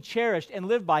supposedly cherished and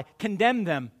lived by condemned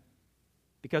them,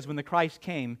 because when the Christ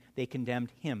came, they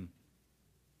condemned him.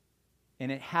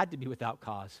 And it had to be without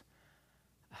cause.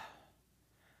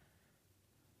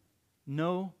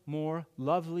 No more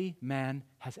lovely man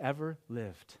has ever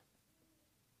lived.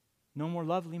 No more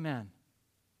lovely man.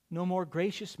 No more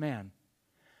gracious man.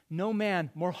 No man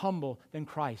more humble than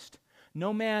Christ.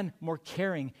 No man more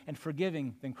caring and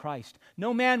forgiving than Christ.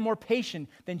 No man more patient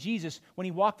than Jesus when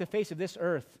he walked the face of this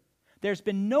earth. There's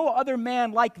been no other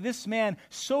man like this man,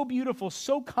 so beautiful,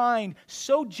 so kind,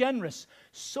 so generous,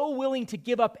 so willing to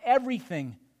give up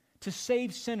everything to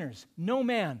save sinners. No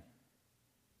man.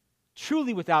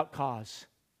 Truly without cause.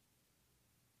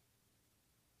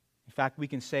 In fact, we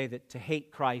can say that to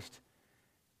hate Christ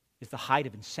is the height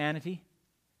of insanity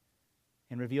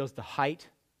and reveals the height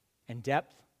and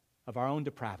depth of our own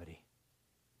depravity.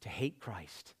 To hate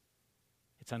Christ,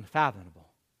 it's unfathomable.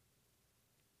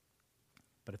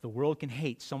 But if the world can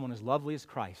hate someone as lovely as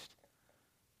Christ,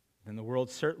 then the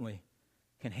world certainly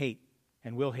can hate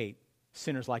and will hate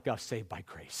sinners like us saved by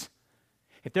grace.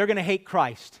 If they're going to hate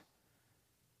Christ,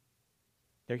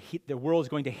 the world is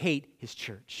going to hate his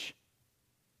church.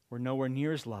 We're nowhere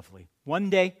near as lovely. One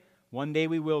day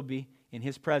we will be in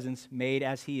his presence, made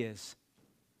as he is.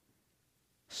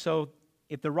 So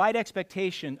if the right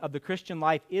expectation of the Christian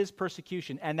life is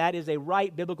persecution, and that is a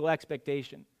right biblical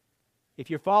expectation, if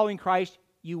you're following Christ,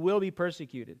 you will be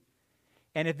persecuted.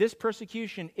 And if this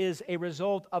persecution is a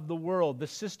result of the world, the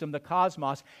system, the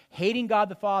cosmos, hating God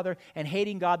the Father and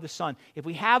hating God the Son, if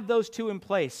we have those two in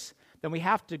place, then we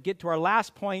have to get to our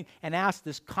last point and ask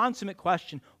this consummate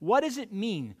question: what does it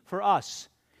mean for us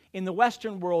in the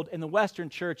Western world, in the Western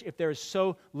church, if there is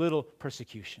so little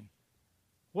persecution?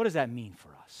 What does that mean for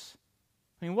us?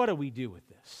 I mean, what do we do with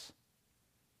this?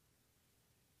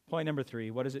 Point number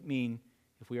 3, what does it mean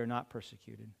if we are not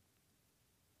persecuted?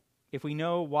 If we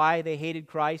know why they hated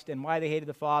Christ and why they hated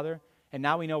the Father, and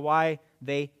now we know why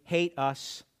they hate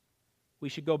us, we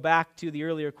should go back to the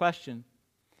earlier question.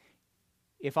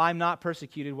 If I'm not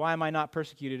persecuted, why am I not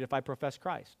persecuted if I profess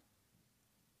Christ?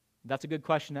 That's a good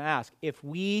question to ask. If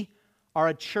we are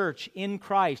a church in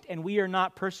Christ and we are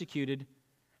not persecuted,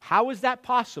 how is that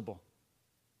possible?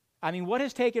 I mean, what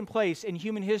has taken place in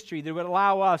human history that would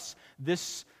allow us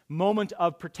this moment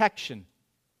of protection?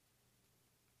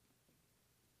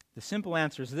 The simple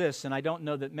answer is this, and I don't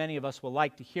know that many of us will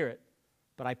like to hear it,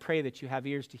 but I pray that you have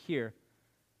ears to hear.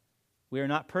 We are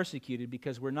not persecuted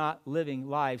because we're not living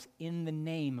lives in the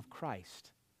name of Christ.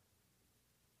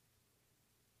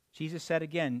 Jesus said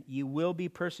again, you will be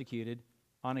persecuted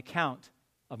on account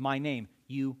of my name.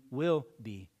 You will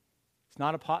be.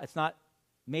 It's not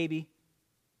maybe,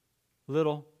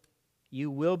 little.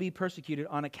 You will be persecuted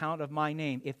on account of my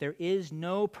name. If there is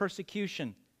no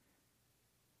persecution,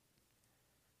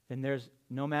 then there's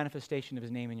no manifestation of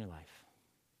his name in your life.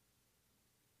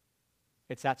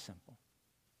 It's that simple.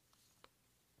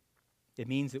 It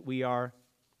means that we are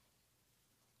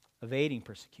evading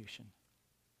persecution.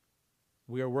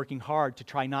 We are working hard to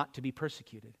try not to be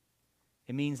persecuted.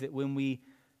 It means that when we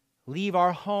leave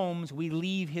our homes, we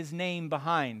leave his name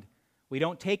behind. We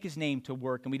don't take his name to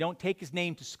work, and we don't take his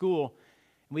name to school,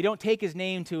 and we don't take his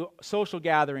name to social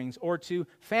gatherings or to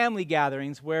family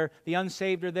gatherings where the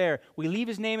unsaved are there. We leave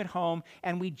his name at home,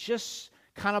 and we just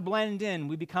kind of blend in.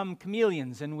 We become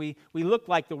chameleons, and we look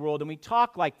like the world, and we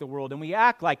talk like the world, and we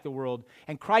act like the world,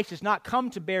 and Christ has not come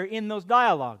to bear in those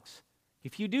dialogues.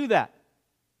 If you do that,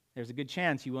 there's a good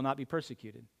chance you will not be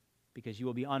persecuted because you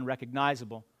will be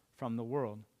unrecognizable from the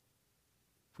world.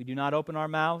 If we do not open our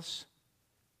mouths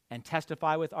and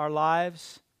testify with our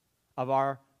lives of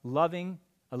our loving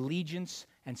allegiance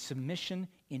and submission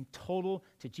in total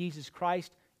to Jesus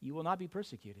Christ, you will not be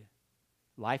persecuted.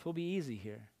 Life will be easy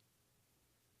here.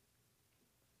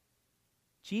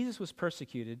 Jesus was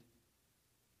persecuted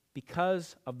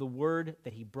because of the word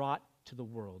that he brought to the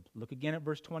world. Look again at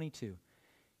verse 22.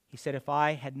 He said, if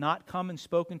I had not come and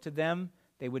spoken to them,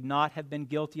 they would not have been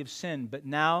guilty of sin, but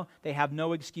now they have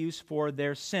no excuse for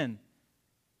their sin.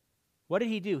 What did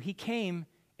he do? He came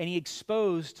and he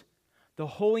exposed the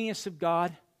holiness of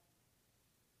God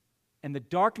and the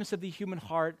darkness of the human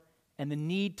heart and the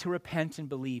need to repent and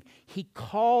believe. He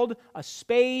called a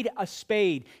spade a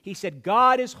spade. He said,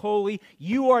 God is holy,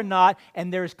 you are not,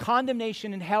 and there is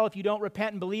condemnation in hell if you don't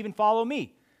repent and believe and follow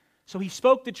me. So he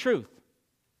spoke the truth.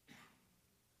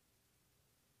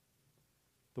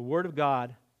 The Word of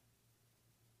God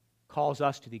calls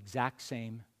us to the exact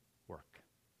same work.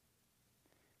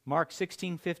 Mark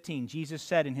 16:15, Jesus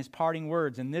said in his parting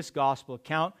words in this gospel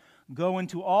account, go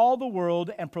into all the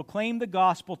world and proclaim the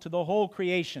gospel to the whole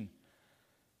creation.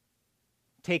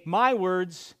 Take my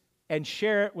words and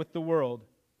share it with the world.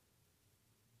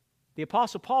 The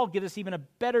Apostle Paul gives us even a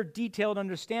better detailed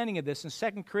understanding of this in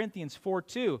 2 Corinthians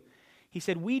 4:2. He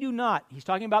said, we do not, he's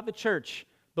talking about the church,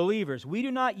 believers, we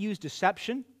do not use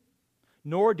deception,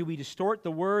 nor do we distort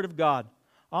the word of God.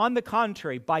 On the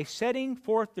contrary, by setting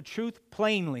forth the truth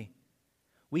plainly,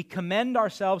 we commend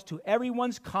ourselves to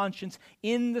everyone's conscience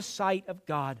in the sight of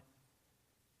God.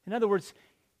 In other words,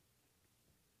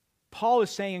 Paul is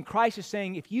saying, and Christ is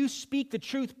saying, if you speak the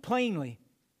truth plainly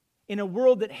in a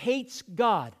world that hates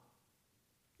God,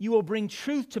 you will bring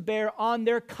truth to bear on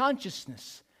their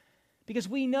consciousness. Because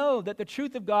we know that the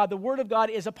truth of God, the Word of God,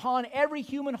 is upon every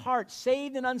human heart,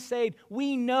 saved and unsaved.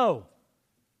 We know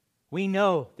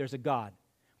there's a God.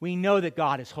 We know that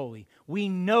God is holy. We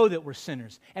know that we're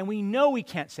sinners. And we know we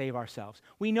can't save ourselves.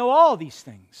 We know all these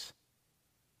things.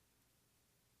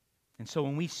 And so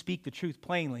when we speak the truth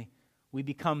plainly, we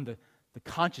become the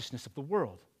consciousness of the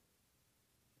world.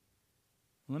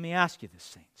 Let me ask you this,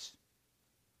 saints.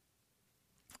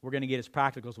 We're going to get as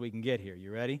practical as we can get here.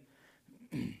 You ready?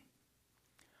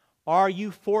 Are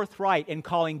you forthright in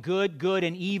calling good, good,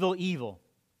 and evil, evil?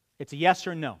 It's a yes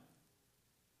or no.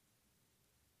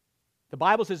 The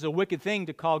Bible says it's a wicked thing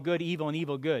to call good evil and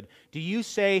evil good. Do you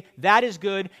say that is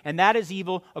good and that is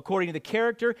evil according to the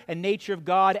character and nature of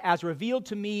God as revealed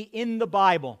to me in the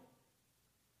Bible?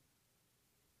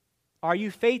 Are you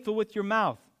faithful with your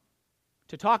mouth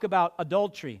to talk about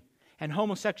adultery and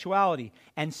homosexuality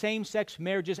and same-sex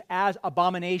marriages as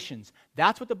abominations?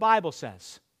 That's what the Bible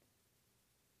says.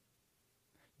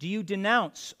 Do you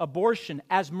denounce abortion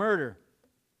as murder?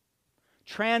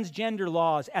 Transgender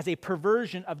laws as a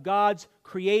perversion of God's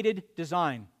created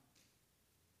design?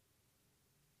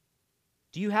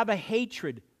 Do you have a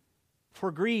hatred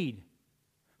for greed,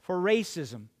 for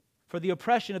racism, for the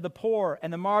oppression of the poor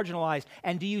and the marginalized?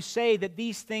 And do you say that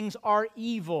these things are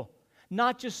evil?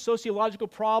 Not just sociological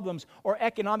problems or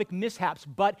economic mishaps,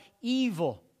 but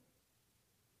evil.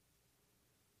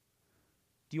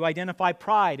 Do you identify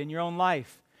pride in your own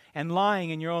life and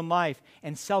lying in your own life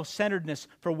and self-centeredness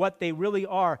for what they really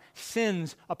are,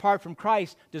 sins apart from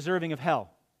Christ, deserving of hell?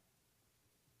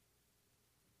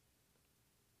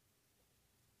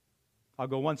 I'll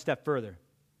go one step further.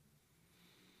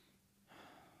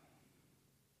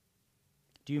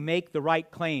 Do you make the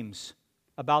right claims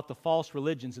about the false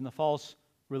religions and the false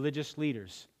religious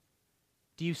leaders?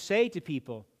 Do you say to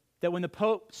people that when the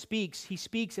Pope speaks, he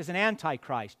speaks as an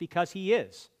antichrist, because he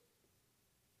is?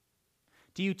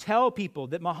 Do you tell people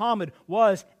that Muhammad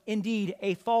was indeed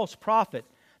a false prophet,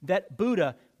 that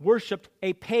Buddha worshipped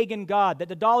a pagan god, that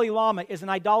the Dalai Lama is an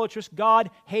idolatrous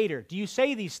God-hater? Do you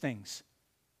say these things?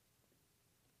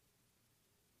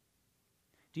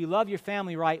 Do you love your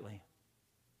family rightly?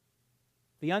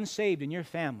 The unsaved in your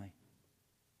family,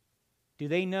 do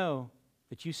they know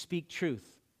that you speak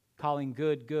truth, calling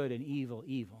good, good, and evil,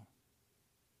 evil?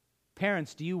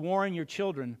 Parents, do you warn your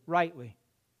children rightly?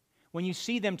 When you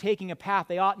see them taking a path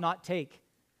they ought not take,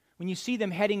 when you see them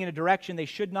heading in a direction they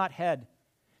should not head,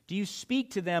 do you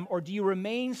speak to them or do you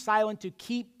remain silent to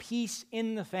keep peace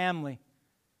in the family?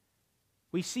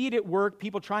 We see it at work,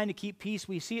 people trying to keep peace.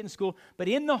 We see it in school. But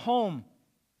in the home,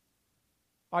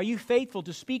 are you faithful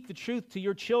to speak the truth to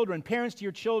your children, parents to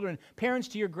your children, parents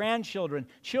to your grandchildren,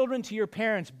 children to your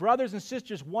parents, brothers and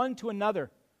sisters one to another?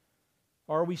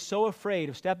 Or are we so afraid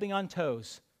of stepping on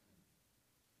toes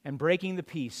and breaking the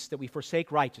peace that we forsake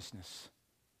righteousness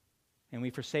and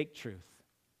we forsake truth?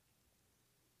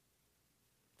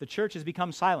 The church has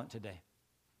become silent today.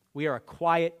 We are a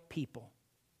quiet people.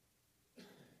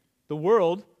 The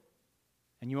world,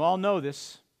 and you all know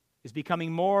this, is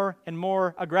becoming more and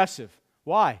more aggressive.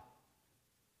 Why?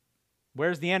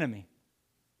 Where's the enemy?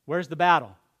 Where's the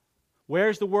battle?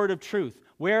 Where's the word of truth?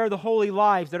 Where are the holy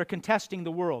lives that are contesting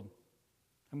the world?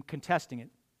 I'm contesting it.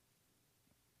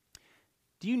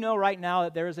 Do you know right now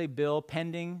that there is a bill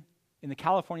pending in the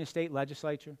California State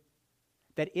Legislature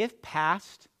that, if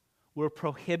passed, will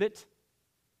prohibit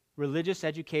religious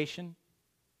education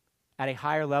at a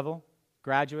higher level,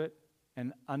 graduate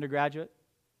and undergraduate?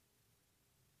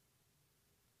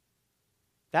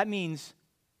 That means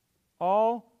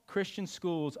all Christian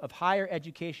schools of higher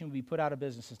education will be put out of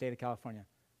business in the state of California.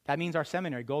 That means our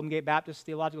seminary, Golden Gate Baptist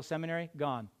Theological Seminary,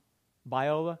 gone.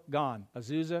 Biola, gone.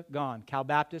 Azusa, gone. Cal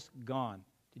Baptist, gone.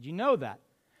 Did you know that?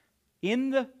 In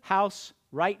the House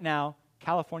right now,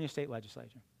 California State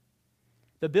Legislature.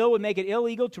 The bill would make it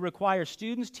illegal to require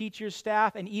students, teachers,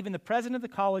 staff, and even the president of the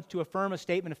college to affirm a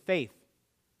statement of faith.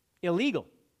 Illegal.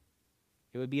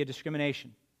 It would be a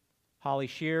discrimination. Holly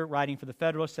Shear, writing for The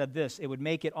Federalist, said this: it would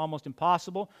make it almost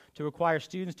impossible to require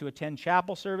students to attend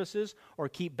chapel services or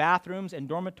keep bathrooms and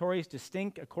dormitories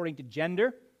distinct according to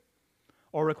gender,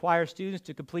 or require students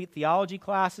to complete theology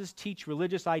classes, teach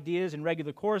religious ideas in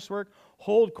regular coursework,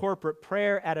 hold corporate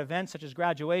prayer at events such as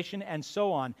graduation, and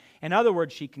so on. In other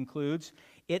words, she concludes,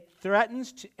 it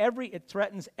threatens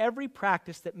every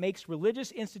practice that makes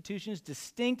religious institutions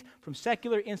distinct from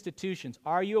secular institutions.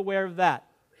 Are you aware of that?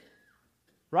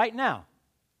 Right now,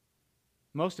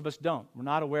 most of us don't. We're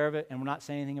not aware of it, and we're not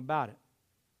saying anything about it.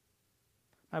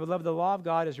 My beloved, the law of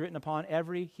God is written upon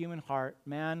every human heart,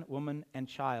 man, woman, and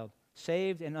child,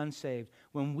 saved and unsaved.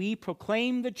 When we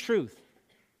proclaim the truth,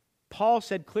 Paul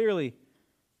said clearly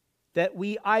that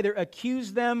we either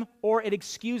accuse them or it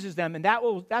excuses them, and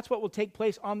that's what will take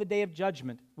place on the day of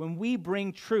judgment. When we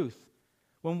bring truth,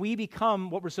 when we become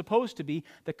what we're supposed to be,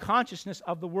 the consciousness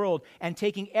of the world, and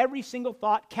taking every single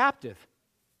thought captive.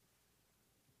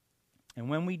 And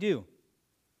when we do,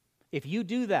 if you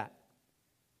do that,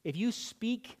 if you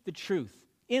speak the truth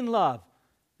in love,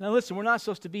 now listen, we're not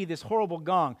supposed to be this horrible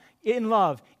gong, in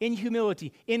love, in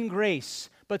humility, in grace,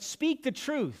 but speak the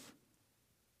truth.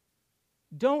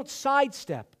 Don't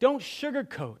sidestep, don't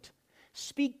sugarcoat.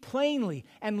 Speak plainly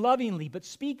and lovingly, but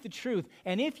speak the truth.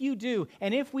 And if you do,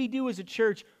 and if we do as a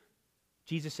church,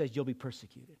 Jesus says you'll be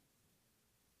persecuted.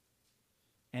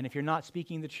 And if you're not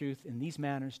speaking the truth in these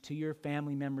manners to your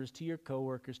family members, to your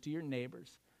coworkers, to your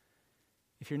neighbors,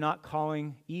 if you're not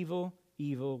calling evil,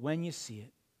 evil when you see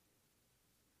it,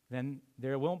 then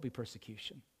there won't be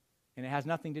persecution. And it has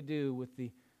nothing to do with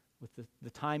the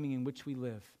timing in which we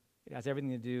live. It has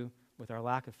everything to do with our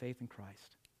lack of faith in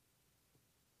Christ.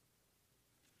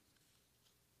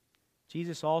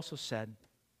 Jesus also said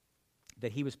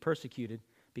that he was persecuted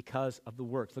because of the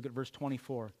works. Look at verse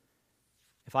 24.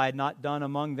 If I had not done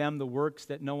among them the works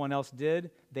that no one else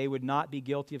did, they would not be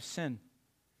guilty of sin.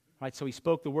 Right? So he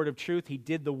spoke the word of truth. He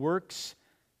did the works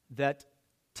that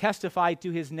testified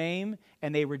to his name,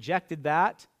 and they rejected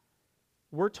that.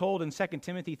 We're told in 2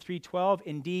 Timothy 3:12,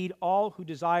 indeed, all who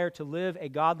desire to live a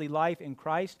godly life in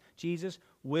Christ Jesus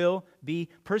will be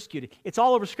persecuted. It's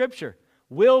all over Scripture.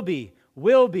 Will be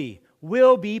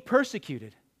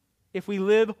persecuted if we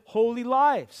live holy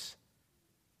lives.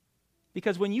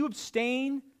 Because when you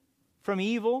abstain from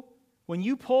evil, when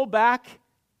you pull back,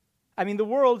 the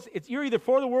world, you're either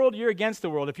for the world or you're against the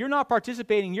world. If you're not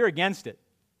participating, you're against it.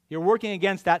 You're working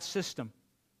against that system.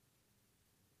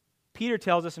 Peter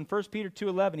tells us in 1 Peter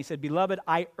 2:11, he said, Beloved,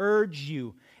 I urge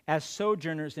you as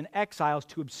sojourners and exiles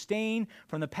to abstain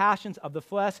from the passions of the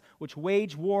flesh which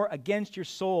wage war against your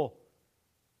soul.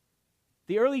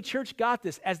 The early church got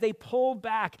this as they pulled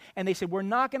back and they said, we're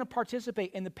not going to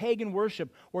participate in the pagan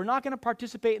worship. We're not going to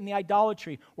participate in the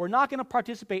idolatry. We're not going to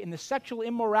participate in the sexual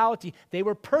immorality. They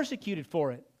were persecuted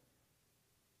for it.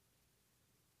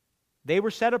 They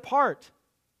were set apart.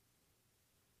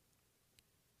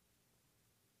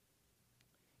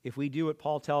 If we do what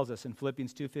Paul tells us in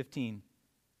Philippians 2:15,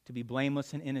 to be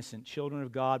blameless and innocent, children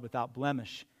of God without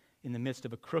blemish in the midst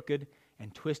of a crooked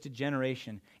and twisted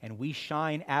generation, and we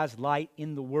shine as light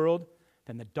in the world,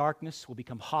 then the darkness will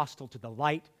become hostile to the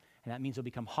light, and that means it'll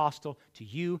become hostile to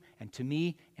you and to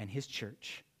me and his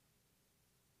church.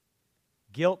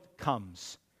 Guilt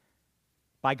comes.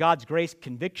 By God's grace,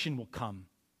 conviction will come.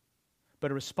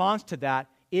 But a response to that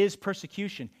is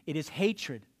persecution. It is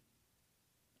hatred.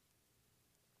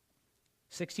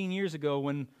 16 years ago,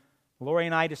 when Lori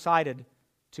and I decided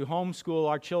to homeschool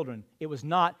our children, it was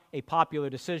not a popular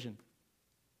decision.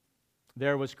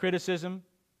 There was criticism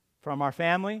from our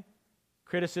family,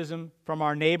 criticism from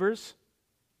our neighbors,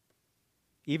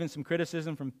 even some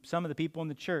criticism from some of the people in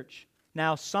the church.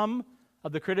 Now, some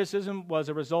of the criticism was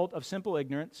a result of simple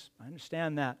ignorance. I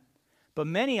understand that. But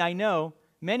many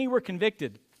were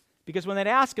convicted, because when they'd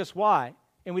ask us why,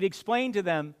 and we'd explain to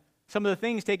them some of the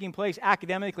things taking place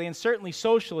academically and certainly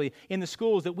socially in the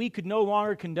schools that we could no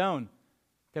longer condone,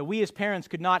 that we as parents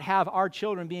could not have our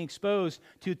children being exposed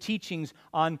to teachings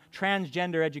on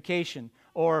transgender education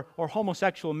or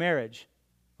homosexual marriage.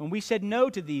 When we said no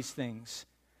to these things,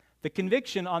 the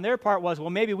conviction on their part was, well,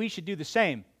 maybe we should do the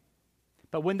same.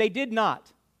 But when they did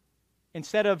not,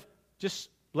 instead of just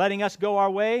letting us go our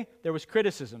way, there was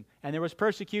criticism and there was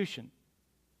persecution.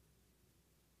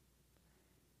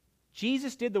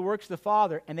 Jesus did the works of the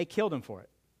Father, and they killed him for it.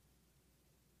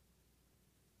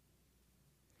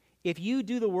 If you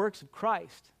do the works of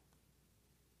Christ,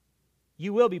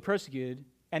 you will be persecuted,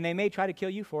 and they may try to kill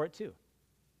you for it too.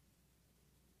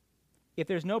 If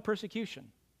there's no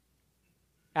persecution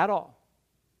at all,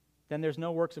 then there's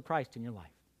no works of Christ in your life.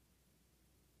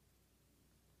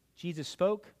 Jesus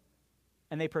spoke,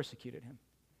 and they persecuted him.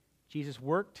 Jesus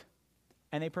worked,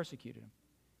 and they persecuted him.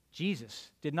 Jesus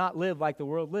did not live like the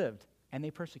world lived, and they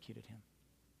persecuted him.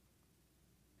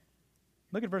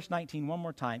 Look at verse 19 one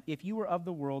more time. If you were of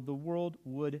the world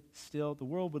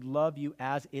would love you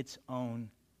as its own.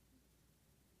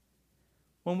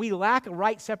 When we lack a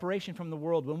right separation from the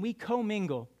world, when we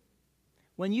commingle,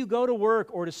 when you go to work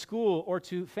or to school or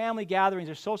to family gatherings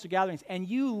or social gatherings and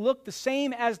you look the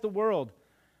same as the world,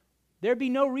 there'd be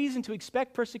no reason to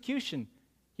expect persecution.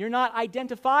 You're not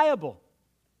identifiable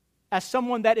as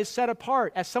someone that is set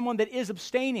apart, as someone that is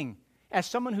abstaining, as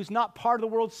someone who's not part of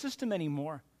the world system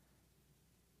anymore.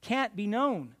 Can't be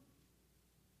known.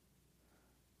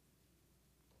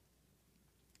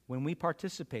 When we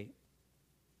participate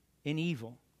in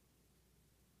evil,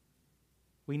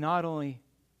 we not only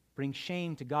bring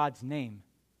shame to God's name,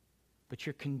 but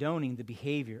you're condoning the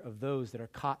behavior of those that are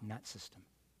caught in that system.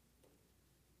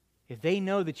 If they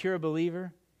know that you're a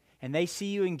believer and they see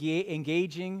you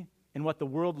engaging in what the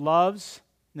world loves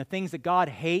and the things that God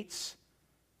hates,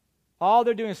 all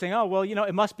they're doing is saying, oh, well,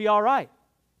 it must be all right.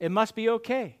 It must be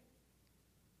okay.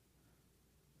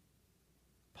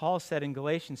 Paul said in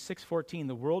Galatians 6:14,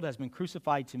 the world has been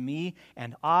crucified to me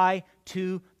and I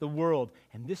to the world.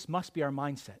 And this must be our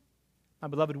mindset. My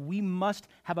beloved, we must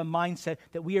have a mindset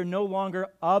that we are no longer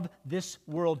of this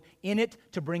world, in it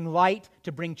to bring light,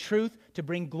 to bring truth, to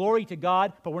bring glory to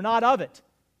God, but we're not of it.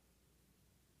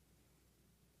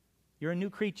 You're a new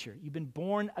creature. You've been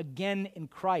born again in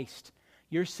Christ.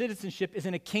 Your citizenship is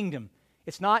in a kingdom.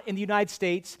 It's not in the United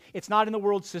States. It's not in the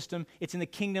world system. It's in the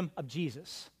kingdom of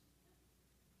Jesus.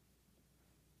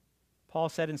 Paul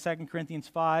said in 2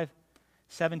 Corinthians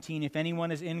 5:17, if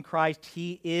anyone is in Christ,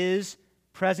 he is,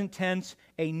 present tense,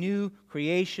 a new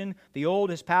creation. The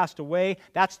old has passed away.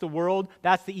 That's the world.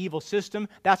 That's the evil system.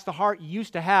 That's the heart you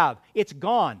used to have. It's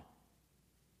gone.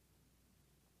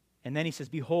 And then he says,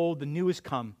 behold, the new has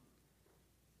come.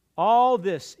 All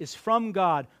this is from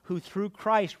God, who through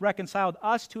Christ reconciled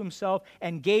us to himself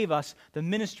and gave us the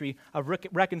ministry of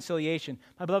reconciliation.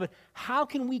 My beloved, how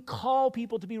can we call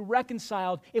people to be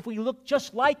reconciled if we look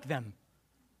just like them?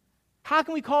 How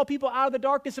can we call people out of the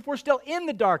darkness if we're still in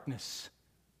the darkness?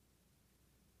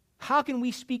 How can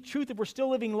we speak truth if we're still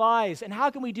living lies? And how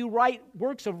can we do right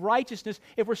works of righteousness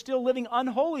if we're still living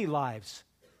unholy lives?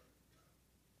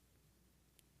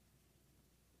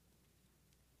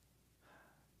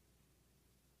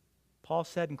 Paul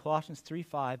said in Colossians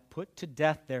 3:5, put to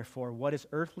death, therefore, what is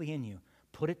earthly in you.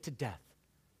 Put it to death.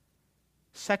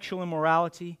 Sexual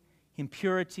immorality,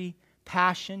 impurity,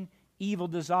 passion, evil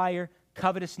desire,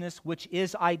 covetousness, which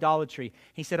is idolatry.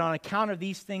 He said, on account of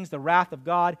these things, the wrath of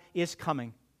God is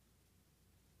coming.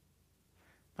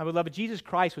 My beloved, Jesus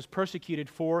Christ was persecuted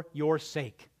for your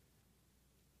sake.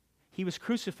 He was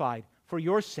crucified for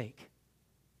your sake,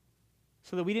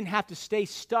 so that we didn't have to stay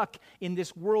stuck in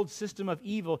this world system of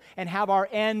evil and have our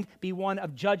end be one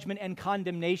of judgment and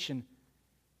condemnation.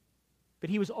 But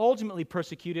he was ultimately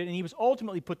persecuted and he was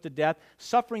ultimately put to death,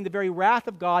 suffering the very wrath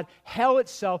of God, hell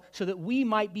itself, so that we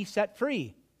might be set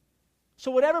free. So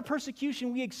whatever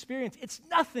persecution we experience, it's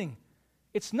nothing.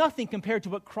 It's nothing compared to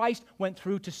what Christ went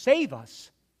through to save us.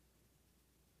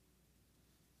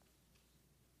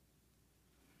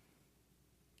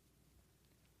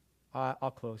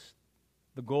 I'll close.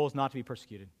 The goal is not to be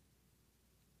persecuted.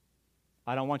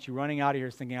 I don't want you running out of here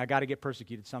thinking, I got to get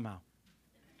persecuted somehow.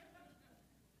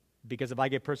 Because if I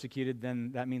get persecuted,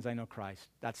 then that means I know Christ.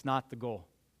 That's not the goal.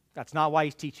 That's not why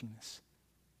he's teaching this.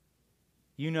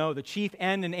 You know, the chief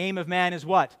end and aim of man is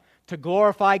what? To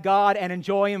glorify God and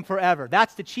enjoy him forever.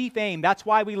 That's the chief aim. That's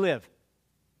why we live.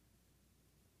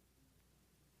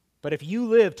 But if you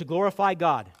live to glorify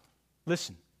God,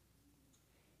 listen.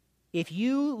 If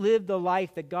you live the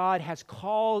life that God has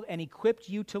called and equipped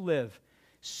you to live,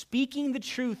 speaking the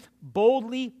truth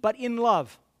boldly but in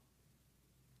love,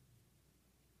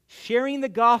 sharing the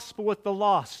gospel with the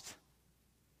lost,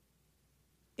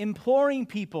 imploring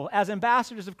people as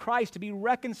ambassadors of Christ to be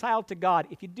reconciled to God,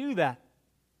 if you do that,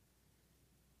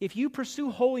 if you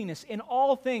pursue holiness in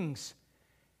all things,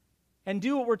 and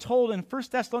do what we're told in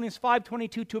 1 Thessalonians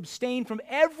 5:22 to abstain from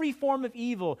every form of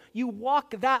evil. You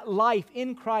walk that life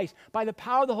in Christ by the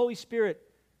power of the Holy Spirit.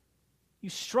 You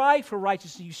strive for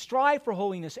righteousness, you strive for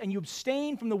holiness, and you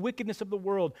abstain from the wickedness of the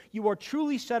world. You are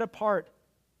truly set apart.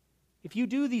 If you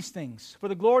do these things for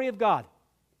the glory of God,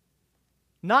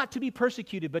 not to be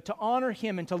persecuted, but to honor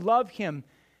him and to love him,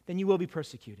 then you will be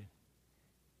persecuted.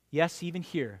 Yes, even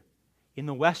here in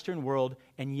the Western world,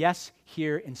 and yes,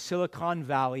 here in Silicon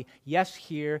Valley, yes,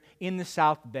 here in the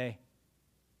South Bay,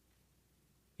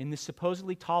 in this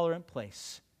supposedly tolerant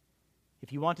place.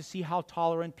 If you want to see how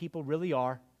tolerant people really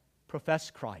are,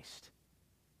 profess Christ.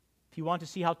 If you want to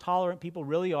see how tolerant people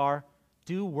really are,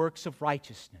 do works of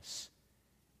righteousness.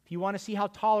 If you want to see how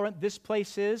tolerant this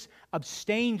place is,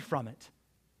 abstain from it.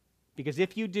 Because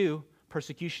if you do,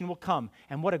 persecution will come.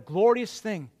 And what a glorious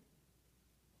thing.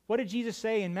 What did Jesus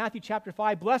say in Matthew chapter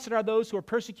 5? Blessed are those who are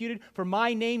persecuted for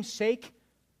my name's sake.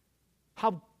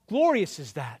 How glorious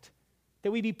is that?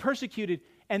 That we be persecuted,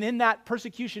 and in that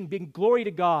persecution bring glory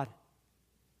to God.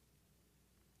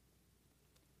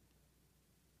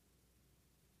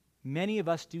 Many of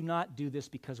us do not do this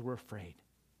because we're afraid.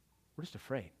 We're just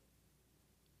afraid.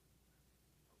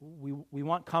 We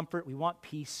want comfort. We want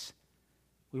peace.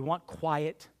 We want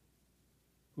quiet.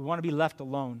 We want to be left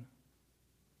alone.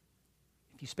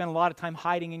 If you spend a lot of time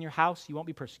hiding in your house, you won't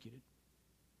be persecuted.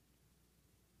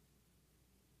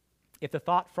 If the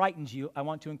thought frightens you, I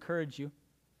want to encourage you.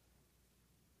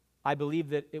 I believe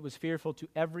that it was fearful to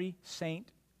every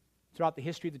saint throughout the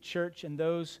history of the church and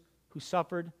those who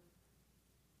suffered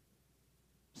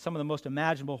some of the most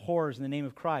imaginable horrors in the name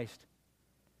of Christ.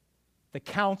 The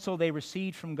counsel they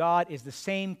received from God is the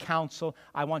same counsel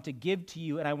I want to give to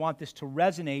you, and I want this to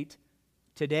resonate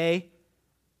today,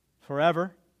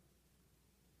 forever.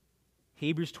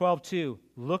 Hebrews 12:2,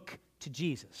 look to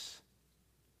Jesus.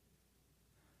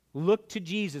 Look to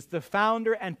Jesus, the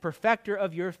founder and perfecter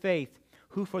of your faith,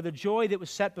 who for the joy that was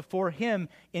set before him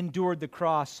endured the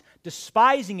cross,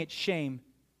 despising its shame,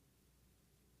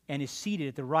 and is seated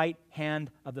at the right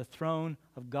hand of the throne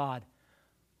of God.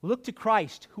 Look to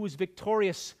Christ, who is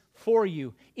victorious for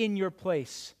you in your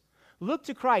place. Look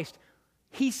to Christ.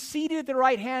 He's seated at the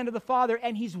right hand of the Father,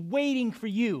 and he's waiting for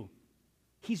you.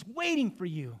 He's waiting for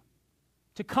you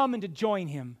to come and to join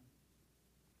him.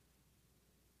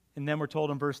 And then we're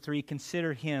told in verse 3,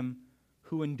 consider him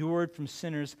who endured from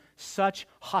sinners such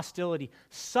hostility,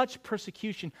 such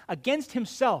persecution against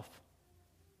himself.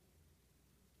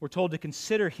 We're told to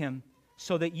consider him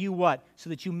so that you what? So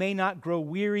that you may not grow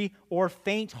weary or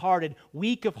faint-hearted,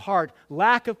 weak of heart,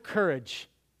 lack of courage,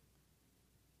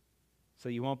 so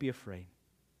you won't be afraid.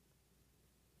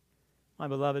 My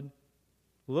beloved,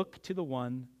 look to the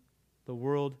one the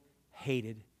world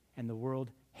hated and the world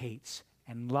hates,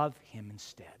 and love him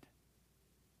instead.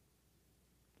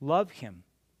 Love him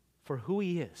for who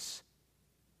he is.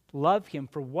 Love him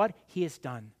for what he has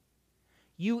done.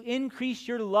 You increase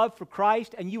your love for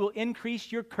Christ, and you will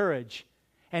increase your courage.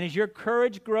 And as your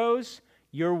courage grows,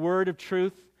 your word of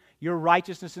truth, your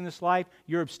righteousness in this life,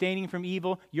 your abstaining from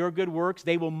evil, your good works,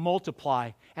 they will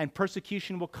multiply, and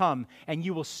persecution will come. And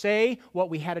you will say what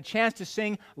we had a chance to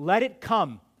sing, let it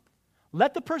come.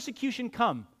 Let the persecution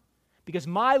come, because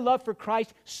my love for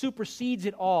Christ supersedes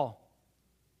it all.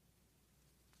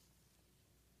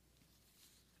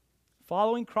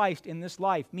 Following Christ in this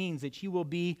life means that you will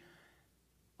be,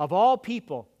 of all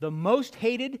people, the most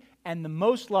hated and the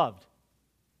most loved.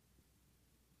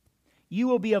 You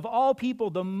will be, of all people,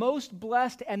 the most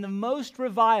blessed and the most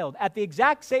reviled at the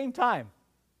exact same time.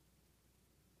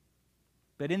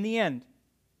 But in the end,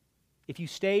 if you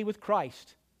stay with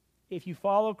Christ, if you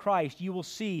follow Christ, you will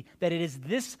see that it is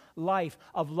this life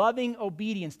of loving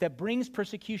obedience that brings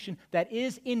persecution that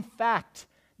is, in fact,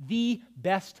 the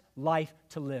best life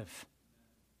to live.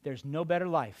 There's no better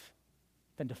life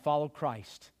than to follow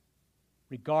Christ,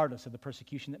 regardless of the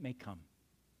persecution that may come.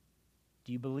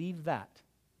 Do you believe that?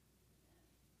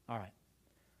 All right.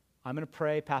 I'm going to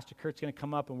pray. Pastor Kurt's going to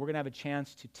come up, and we're going to have a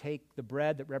chance to take the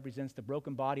bread that represents the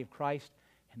broken body of Christ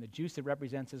and the juice that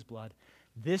represents his blood.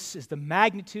 This is the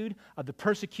magnitude of the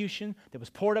persecution that was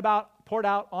poured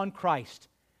out on Christ.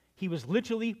 He was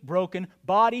literally broken,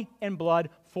 body and blood,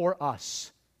 for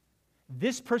us.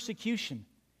 This persecution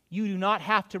you do not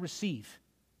have to receive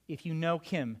if you know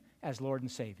him as Lord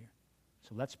and Savior.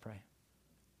 So let's pray.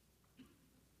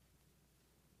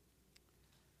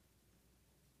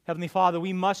 Heavenly Father,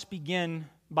 we must begin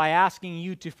by asking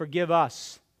you to forgive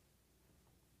us.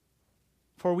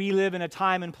 For we live in a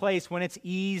time and place when it's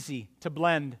easy to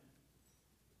blend.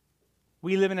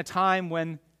 We live in a time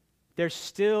when there's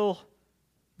still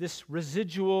this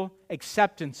residual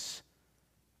acceptance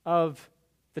of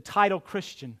the title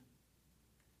Christian.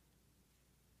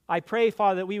 I pray,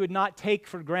 Father, that we would not take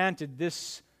for granted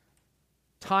this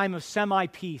time of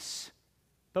semi-peace,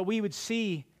 but we would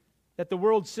see that the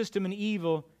world system and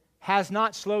evil has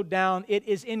not slowed down, it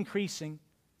is increasing.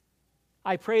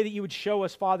 I pray that you would show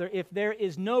us, Father, if there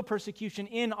is no persecution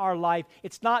in our life,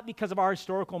 it's not because of our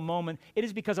historical moment, it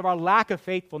is because of our lack of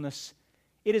faithfulness.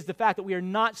 It is the fact that we are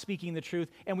not speaking the truth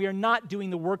and we are not doing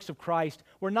the works of Christ.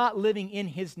 We're not living in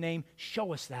his name.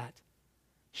 Show us that.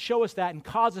 Show us that and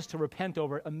cause us to repent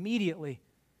over it immediately.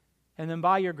 And then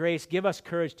by your grace, give us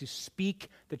courage to speak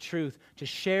the truth, to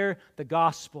share the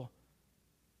gospel,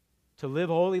 to live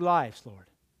holy lives, Lord,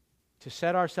 to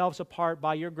set ourselves apart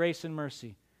by your grace and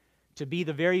mercy, to be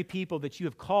the very people that you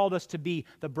have called us to be,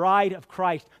 the bride of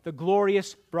Christ, the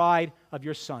glorious bride of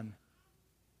your Son.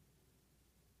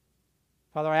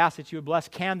 Father, I ask that you would bless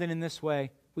Camden in this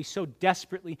way. We so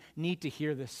desperately need to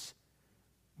hear this.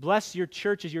 Bless your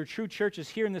churches, your true churches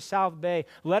here in the South Bay.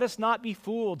 Let us not be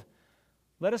fooled.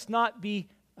 Let us not be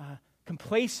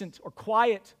complacent or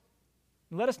quiet.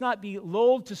 Let us not be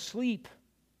lulled to sleep.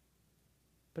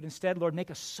 But instead, Lord,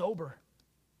 make us sober.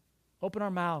 Open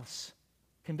our mouths,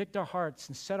 convict our hearts,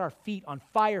 and set our feet on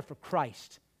fire for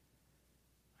Christ.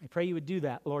 I pray you would do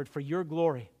that, Lord, for your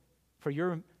glory, for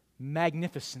your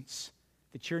magnificence,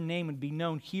 that your name would be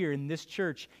known here in this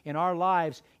church, in our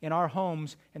lives, in our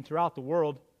homes, and throughout the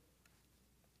world.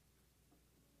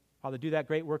 Father, do that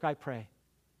great work, I pray,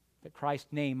 that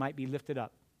Christ's name might be lifted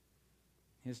up.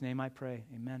 In his name I pray,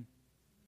 amen.